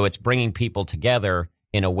 So it's bringing people together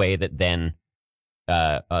in a way that then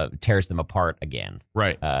tears them apart again.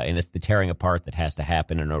 Right. And it's the tearing apart that has to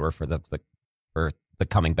happen in order for the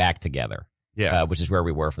coming back together. Yeah. Which is where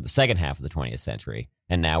we were for the second half of the 20th century.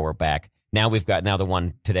 And now we're back. Now the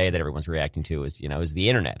one today that everyone's reacting to is the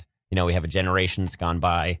internet. We have a generation that's gone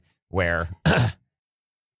by where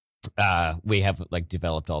we have like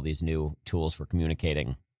developed all these new tools for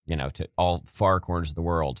communicating, to all far corners of the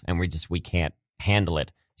world, and we can't handle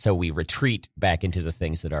it. So we retreat back into the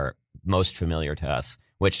things that are most familiar to us,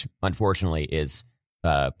 which unfortunately is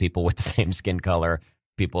people with the same skin color,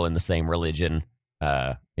 people in the same religion,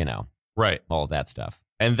 right, all of that stuff.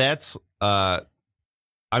 And that's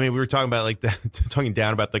we were talking about like talking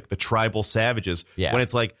down about like the tribal savages. Yeah. When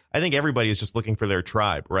it's like, I think everybody is just looking for their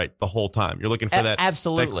tribe, right? The whole time you're looking for that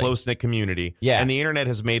close knit community. Yeah. And the internet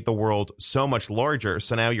has made the world so much larger.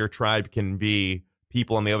 So now your tribe can be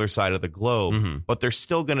people on the other side of the globe, but they're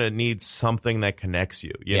still going to need something that connects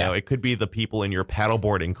you. You know, it could be the people in your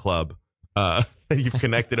paddleboarding club that you've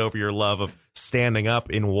connected over your love of standing up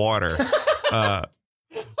in water.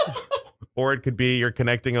 Or it could be you're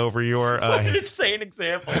connecting over your... What an insane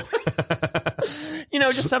example.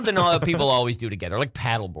 Just something people always do together, like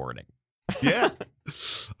paddleboarding. Yeah.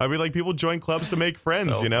 Like people join clubs to make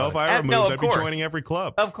friends, So If I were moved, I'd be joining every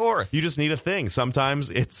club. Of course. You just need a thing. Sometimes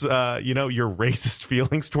it's, your racist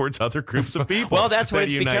feelings towards other groups of people. Well, that's what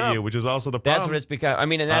it's unite become. You, which is also the problem. That's what it's become. I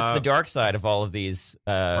mean, and that's the dark side of all of these,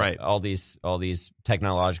 right. all these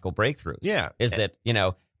technological breakthroughs. Yeah. Is that,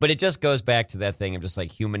 but it just goes back to that thing of just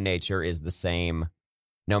like human nature is the same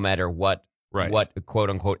no matter what quote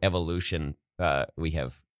unquote evolution we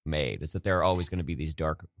have made, is that there are always going to be these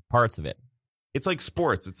dark parts of it. It's like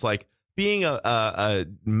sports. It's like being a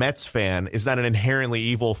Mets fan is not an inherently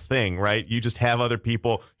evil thing, right? You just have other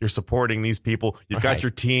people. You're supporting these people. You've got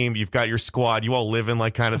your team. You've got your squad. You all live in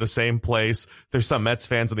like kind of the same place. There's some Mets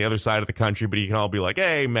fans on the other side of the country, but you can all be like,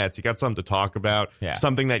 hey, Mets, you got something to talk about,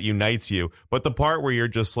 something that unites you. But the part where you're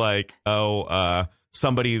just like,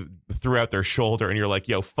 somebody threw out their shoulder and you're like,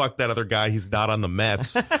 yo, fuck that other guy. He's not on the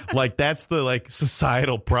Mets. Like, that's the like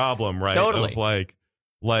societal problem, right? Totally. Of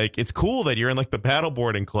like, it's cool that you're in like the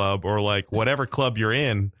paddleboarding club or like whatever club you're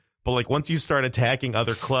in. But like once you start attacking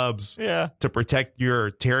other clubs to protect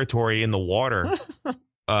your territory in the water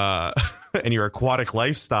and your aquatic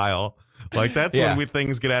lifestyle, like that's when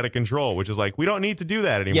things get out of control, which is like, we don't need to do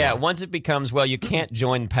that anymore. Yeah, once it becomes, well, you can't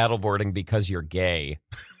join paddleboarding because you're gay.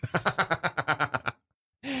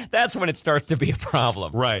 That's when it starts to be a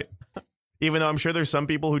problem. Right. Even though I'm sure there's some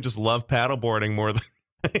people who just love paddleboarding more than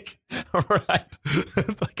like, right.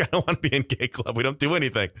 Like, I don't want to be in gay club. We don't do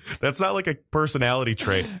anything. That's not like a personality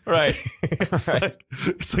trait. Right. It's like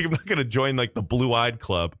I'm not going to join like the blue-eyed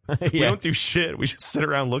club. We don't do shit. We just sit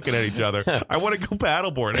around looking at each other. I want to go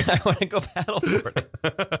paddleboarding.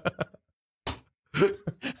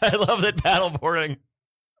 I love that paddleboarding.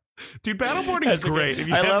 Dude, paddleboarding's great. If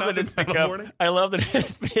you I love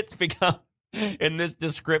that it's become in this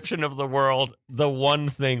description of the world the one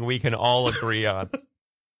thing we can all agree on.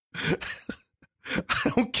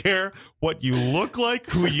 I don't care what you look like,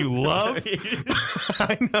 who you love.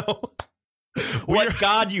 I know. What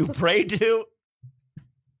God you pray to.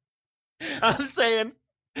 I'm saying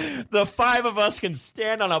The 5 of us can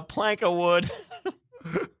stand on a plank of wood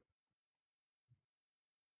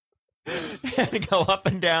and go up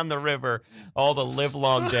and down the river all the live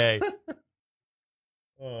long day.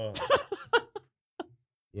 Oh.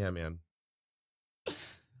 Yeah, man.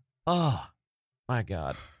 Oh, my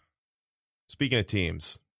God. Speaking of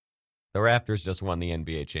teams, the Raptors just won the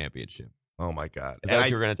NBA championship. Oh, my God. Is that what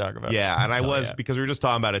you were going to talk about? Yeah, and I was, because we were just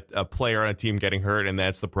talking about a player on a team getting hurt, and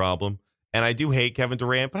that's the problem. And I do hate Kevin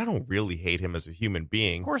Durant, but I don't really hate him as a human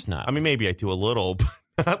being. Of course not. I mean, maybe I do a little,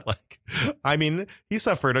 but not like... I mean, he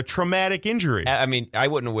suffered a traumatic injury. I mean, I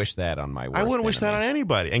wouldn't wish that on my worst I wouldn't wish that on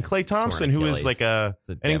anybody. And Klay Thompson, who is like an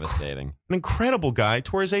incredible guy,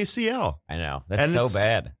 tore his ACL. I know. That's so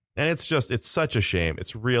bad. And it's such a shame.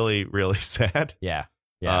 It's really, really sad. Yeah.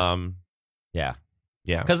 Yeah. Yeah.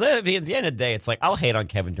 Yeah. Because at the end of the day, it's like, I'll hate on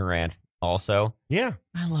Kevin Durant also. Yeah.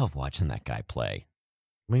 I love watching that guy play.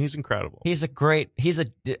 I mean, he's incredible. He's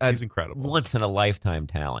incredible. Once in a lifetime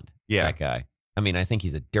talent. Yeah. That guy. I mean, I think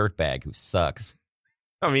he's a dirtbag who sucks.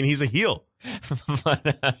 I mean, he's a heel.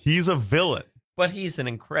 He's a villain. But he's an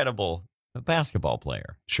incredible basketball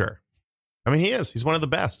player. Sure. I mean, he is. He's one of the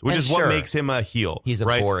best, which is what makes him a heel. He's a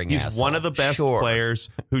boring He's asshole. one of the best players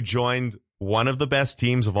who joined one of the best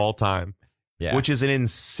teams of all time, which is an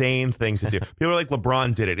insane thing to do. People are like,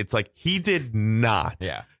 LeBron did it. It's like, he did not.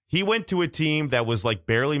 Yeah. He went to a team that was like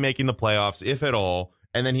barely making the playoffs, if at all,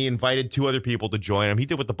 and then he invited 2 other people to join him. He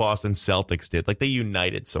did what the Boston Celtics did. Like, they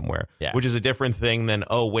united somewhere, which is a different thing than,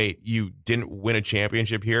 oh, wait, you didn't win a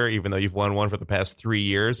championship here, even though you've won one for the past 3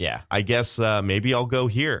 years. Yeah. I guess maybe I'll go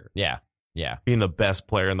here. Yeah. Yeah. Being the best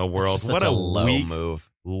player in the world. What a low weak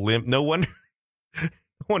move. Limp. No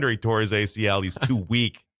wonder he tore his ACL. He's too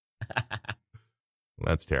weak.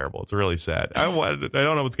 That's terrible. It's really sad. I don't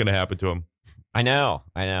know what's going to happen to him. I know.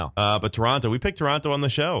 But Toronto, we picked Toronto on the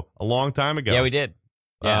show a long time ago. Yeah, we did.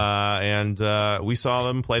 Yeah. And we saw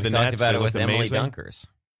them play the Talked Nets. about They it with looked amazing.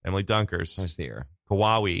 Emily Dunkers. Who's there?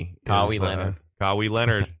 Kawhi Leonard. Kawhi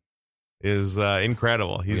Leonard is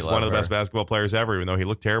incredible. He's one of the best basketball players ever, even though he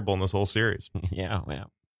looked terrible in this whole series. Yeah.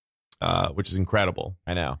 Which is incredible.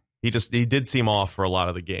 I know. He did seem off for a lot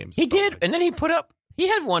of the games. He did, and then he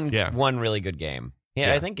had one really good game.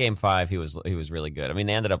 Yeah, I think Game 5 he was really good. I mean,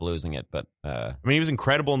 they ended up losing it, but I mean, he was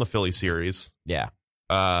incredible in the Philly series. Yeah.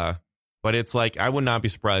 But it's like, I would not be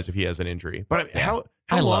surprised if he has an injury. But how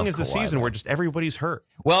long is the season where just everybody's hurt?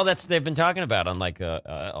 Well, they've been talking about on like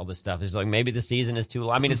all this stuff. It's like maybe the season is too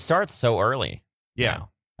long. I mean, it starts so early. Yeah.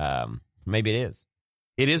 Maybe it is.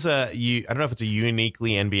 It is I don't know if it's a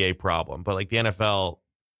uniquely NBA problem, but like the NFL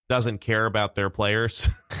doesn't care about their players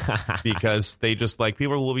because they just like,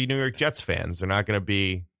 people will be New York Jets fans. They're not going to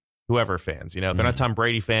be whoever fans, they're not Tom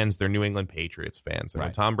Brady fans. They're New England Patriots fans. And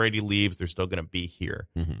when Tom Brady leaves, they're still going to be here.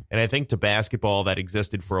 Mm-hmm. And I think to basketball that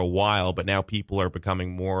existed for a while, but now people are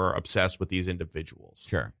becoming more obsessed with these individuals.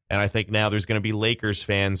 Sure. And I think now there's going to be Lakers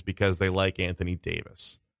fans because they like Anthony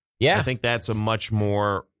Davis. Yeah. I think that's a much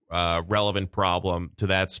more relevant problem to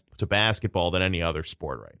basketball than any other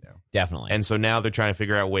sport right now. Definitely. And so now they're trying to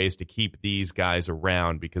figure out ways to keep these guys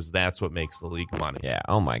around because that's what makes the league money. Yeah.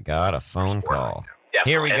 Oh my God, a phone call. Yeah.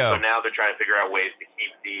 Here we go. So now they're trying to figure out ways to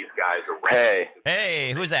keep these guys around.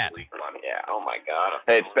 Hey, who's that? Yeah. Oh my God.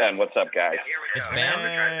 Hey, it's Ben. What's up, guys? It's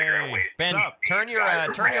Ben. Ben, turn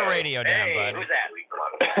your radio down, bud. Who's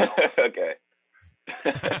that? Okay.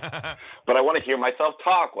 But I want to hear myself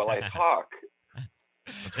talk while I talk.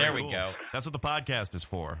 There we go. That's what the podcast is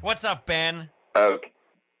for. What's up, Ben?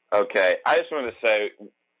 Okay. I just wanted to say,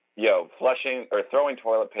 flushing or throwing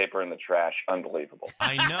toilet paper in the trash, unbelievable.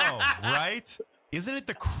 I know, right? Isn't it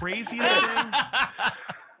the craziest thing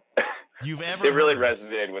you've ever It really heard?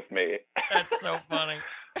 resonated with me. That's so funny.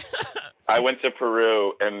 I went to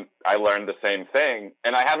Peru and I learned the same thing,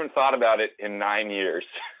 and I haven't thought about it in 9 years.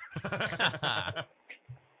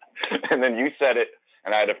 And then you said it,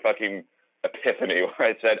 and I had a fucking epiphany where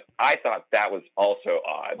I said, I thought that was also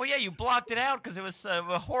odd. Well, yeah, you blocked it out because it was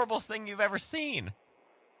a horrible thing you've ever seen.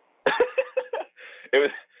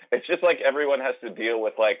 It's just like everyone has to deal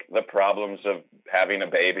with like the problems of having a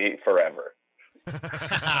baby forever.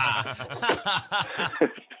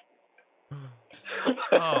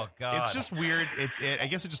 Oh God. It's just weird. I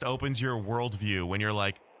guess it just opens your worldview when you're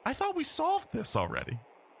like, I thought we solved this already.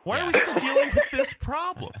 Why are we still dealing with this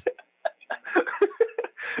problem?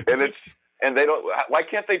 And they don't. Why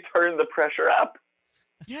can't they turn the pressure up?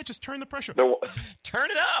 Yeah, just turn the pressure.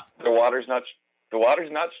 Turn it up. The water's not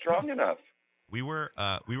strong enough. We were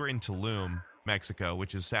in Tulum, Mexico,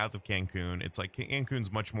 which is south of Cancun. It's like Cancun's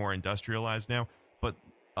much more industrialized now, but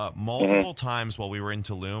multiple times while we were in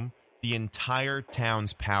Tulum, the entire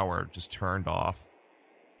town's power just turned off.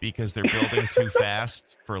 because they're building too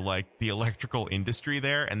fast for like the electrical industry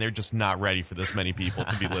there, and they're just not ready for this many people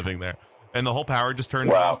to be living there. And the whole power just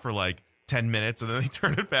turns off for like 10 minutes, and then they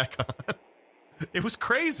turn it back on. It was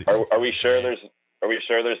crazy. Are we sure there's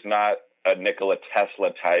not a Nikola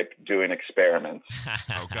Tesla type doing experiments?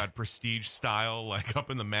 Oh God, Prestige style, like up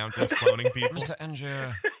in the mountains cloning people. Mr.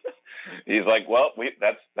 Andrew. He's like, well,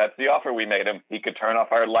 that's the offer we made him. He could turn off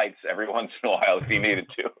our lights every once in a while if he needed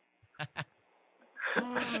to.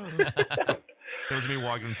 That was me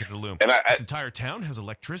walking into the loom. And this entire town has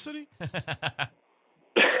electricity?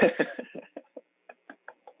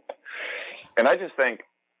 And I just think,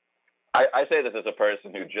 I say this as a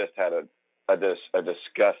person who just had a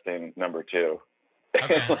disgusting number 2.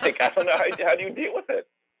 Okay. Like, I don't know, how do you deal with it?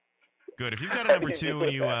 Good. If you've got a number 2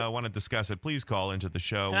 and you want to discuss it, please call into the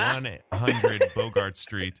show, 100 Bogart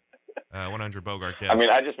Street, 100 Bogart Guest. I mean,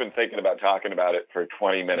 I've just been thinking about talking about it for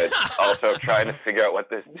 20 minutes, also trying to figure out what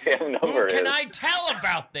this damn number is. Who can I tell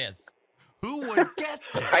about this? Who would get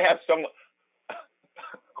this? I have some...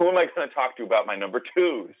 Who am I going to talk to about my number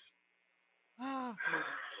 2s?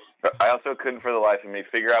 I also couldn't for the life of me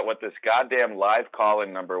figure out what this goddamn live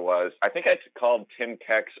call-in number was. I think I called Tim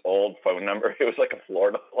Keck's old phone number. It was like a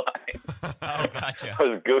Florida line. Oh, gotcha. I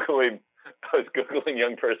was Googling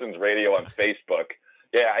Young Person's Radio on Facebook.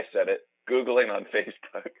 Yeah, I said it. Googling on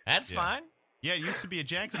Facebook. That's fine. Yeah, it used to be a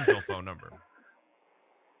Jacksonville phone number.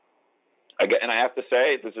 And I have to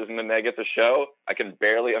say, this isn't a neg at the show. I can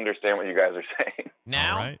barely understand what you guys are saying.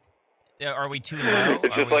 Now? All right. Are we too low?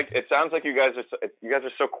 It's just like, it sounds like you guys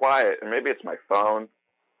are so quiet, and maybe it's my phone.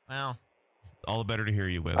 Well, all the better to hear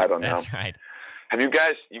you with. I don't know. That's right. Have you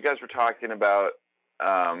guys were talking about,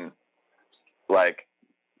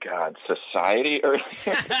 society earlier?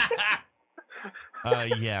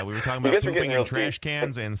 Yeah, we were talking about pooping in trash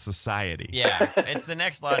cans and society. Yeah, it's the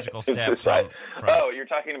next logical step. Oh, you're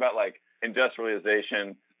talking about like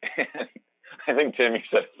industrialization. And I think Tim, you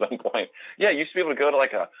said at some point, yeah, you used to be able to go to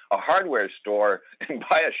like a hardware store and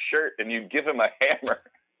buy a shirt and you'd give him a hammer.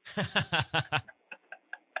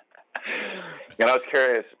 And I was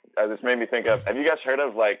curious, this made me think of, have you guys heard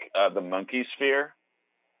of like the monkey sphere?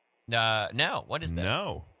 No. What is that?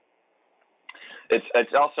 No.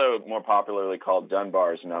 It's also more popularly called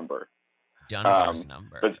Dunbar's number. Dunbar's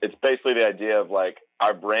number. But it's basically the idea of like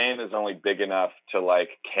our brain is only big enough to like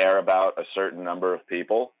care about a certain number of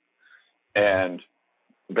people. And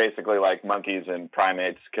basically like monkeys and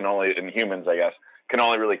primates and humans, I guess, can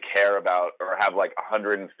only really care about or have like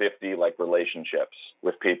 150 like relationships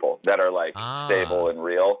with people that are like stable and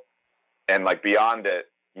real. And like beyond it,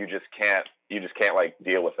 you just can't like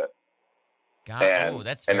deal with it. God, and,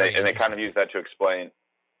 that's and very they kind of use that to explain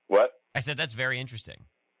what? I said that's very interesting.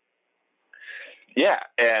 Yeah,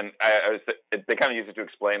 and they kind of use it to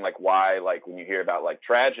explain like why, like when you hear about like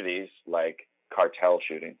tragedies, like cartel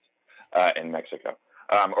shootings in Mexico,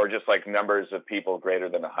 or just like numbers of people greater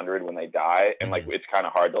than 100 when they die, and like it's kind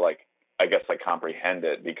of hard to like, I guess, like comprehend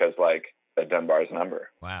it because like a Dunbar's number.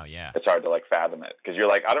 Wow, yeah, it's hard to like fathom it because you're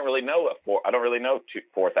like, I don't really know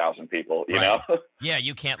 4,000 people, you know? Yeah,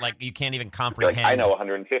 you can't even comprehend. Like, I know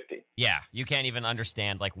 150. Yeah, you can't even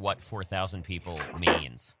understand like what 4,000 people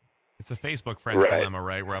means. It's a Facebook friends dilemma,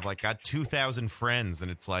 right? Where I've like got 2,000 friends, and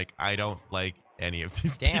it's like I don't like any of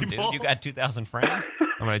these Damn, people. dude, you got 2,000 friends?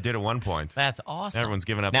 I mean, I did at one point. That's awesome. Everyone's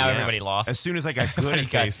given up. Now the everybody app. lost. As soon as I got good at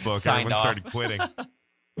Facebook, everyone started quitting.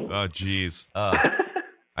 Oh, jeez.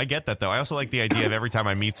 I get that, though. I also like the idea of every time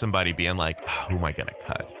I meet somebody being like, oh, who am I going to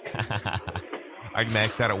cut? I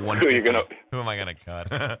maxed out at 150. Who am I going to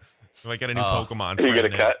cut? Do I get a new Pokemon? Who are you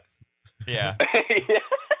going to cut? Yeah.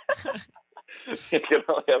 You can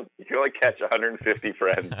only catch 150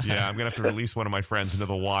 friends. Yeah, I'm going to have to release one of my friends into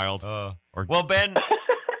the wild. Well, Ben,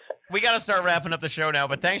 we got to start wrapping up the show now,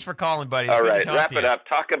 but thanks for calling, buddy. All right, wrap it up.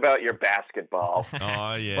 Talk about your basketball.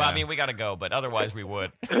 Oh, yeah. Well, I mean, we got to go, but otherwise we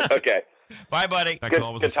would. Okay. Bye, buddy. That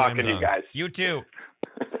call was good talking to you guys. You too.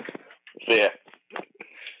 See ya.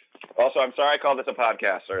 Also, I'm sorry I called this a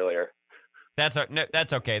podcast earlier. That's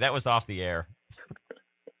okay. That was off the air.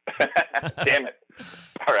 Damn it.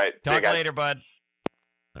 All right. Talk later, bud.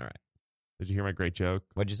 All right. Did you hear my great joke?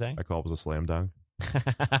 What'd you say? My call was a slam dunk.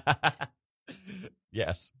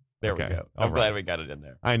 Yes. There we go. I'm glad we got it in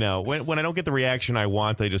there. I know. When I don't get the reaction I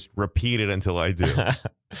want, I just repeat it until I do.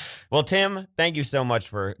 Well, Tim, thank you so much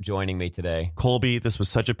for joining me today. Colby, this was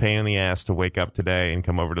such a pain in the ass to wake up today and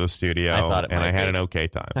come over to the studio. I had an okay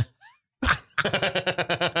time.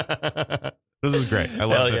 This is great. I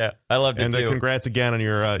loved it. Yeah. I loved it and too. Congrats again on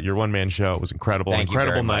your one-man show. It was incredible. Thank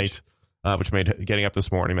incredible you very night. which made getting up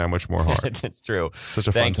this morning that much more hard. It's true. Such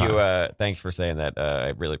a fun time. Thank you. Thanks for saying that. I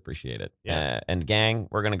really appreciate it. Yeah. And gang,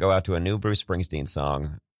 we're going to go out to a new Bruce Springsteen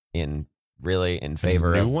song in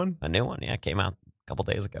favor of a new one. Yeah, it came out a couple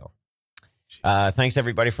days ago. Thanks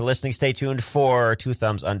everybody for listening. Stay tuned for Two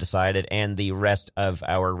Thumbs Undecided and the rest of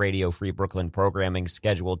our Radio Free Brooklyn programming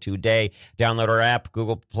scheduled today. Download our app,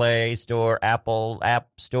 Google Play Store, Apple App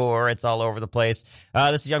Store. It's all over the place.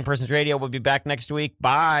 This is Young Persons Radio. We'll be back next week.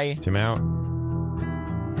 Bye. Tim out.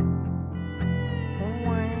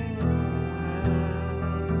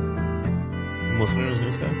 Listening to his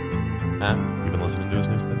new stuff? You've been listening to his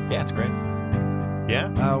new stuff? Yeah, it's great.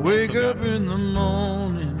 Yeah? I wake up in the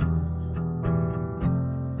morning,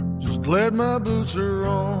 just glad my boots are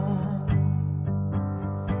on,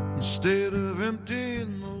 instead of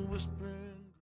emptying the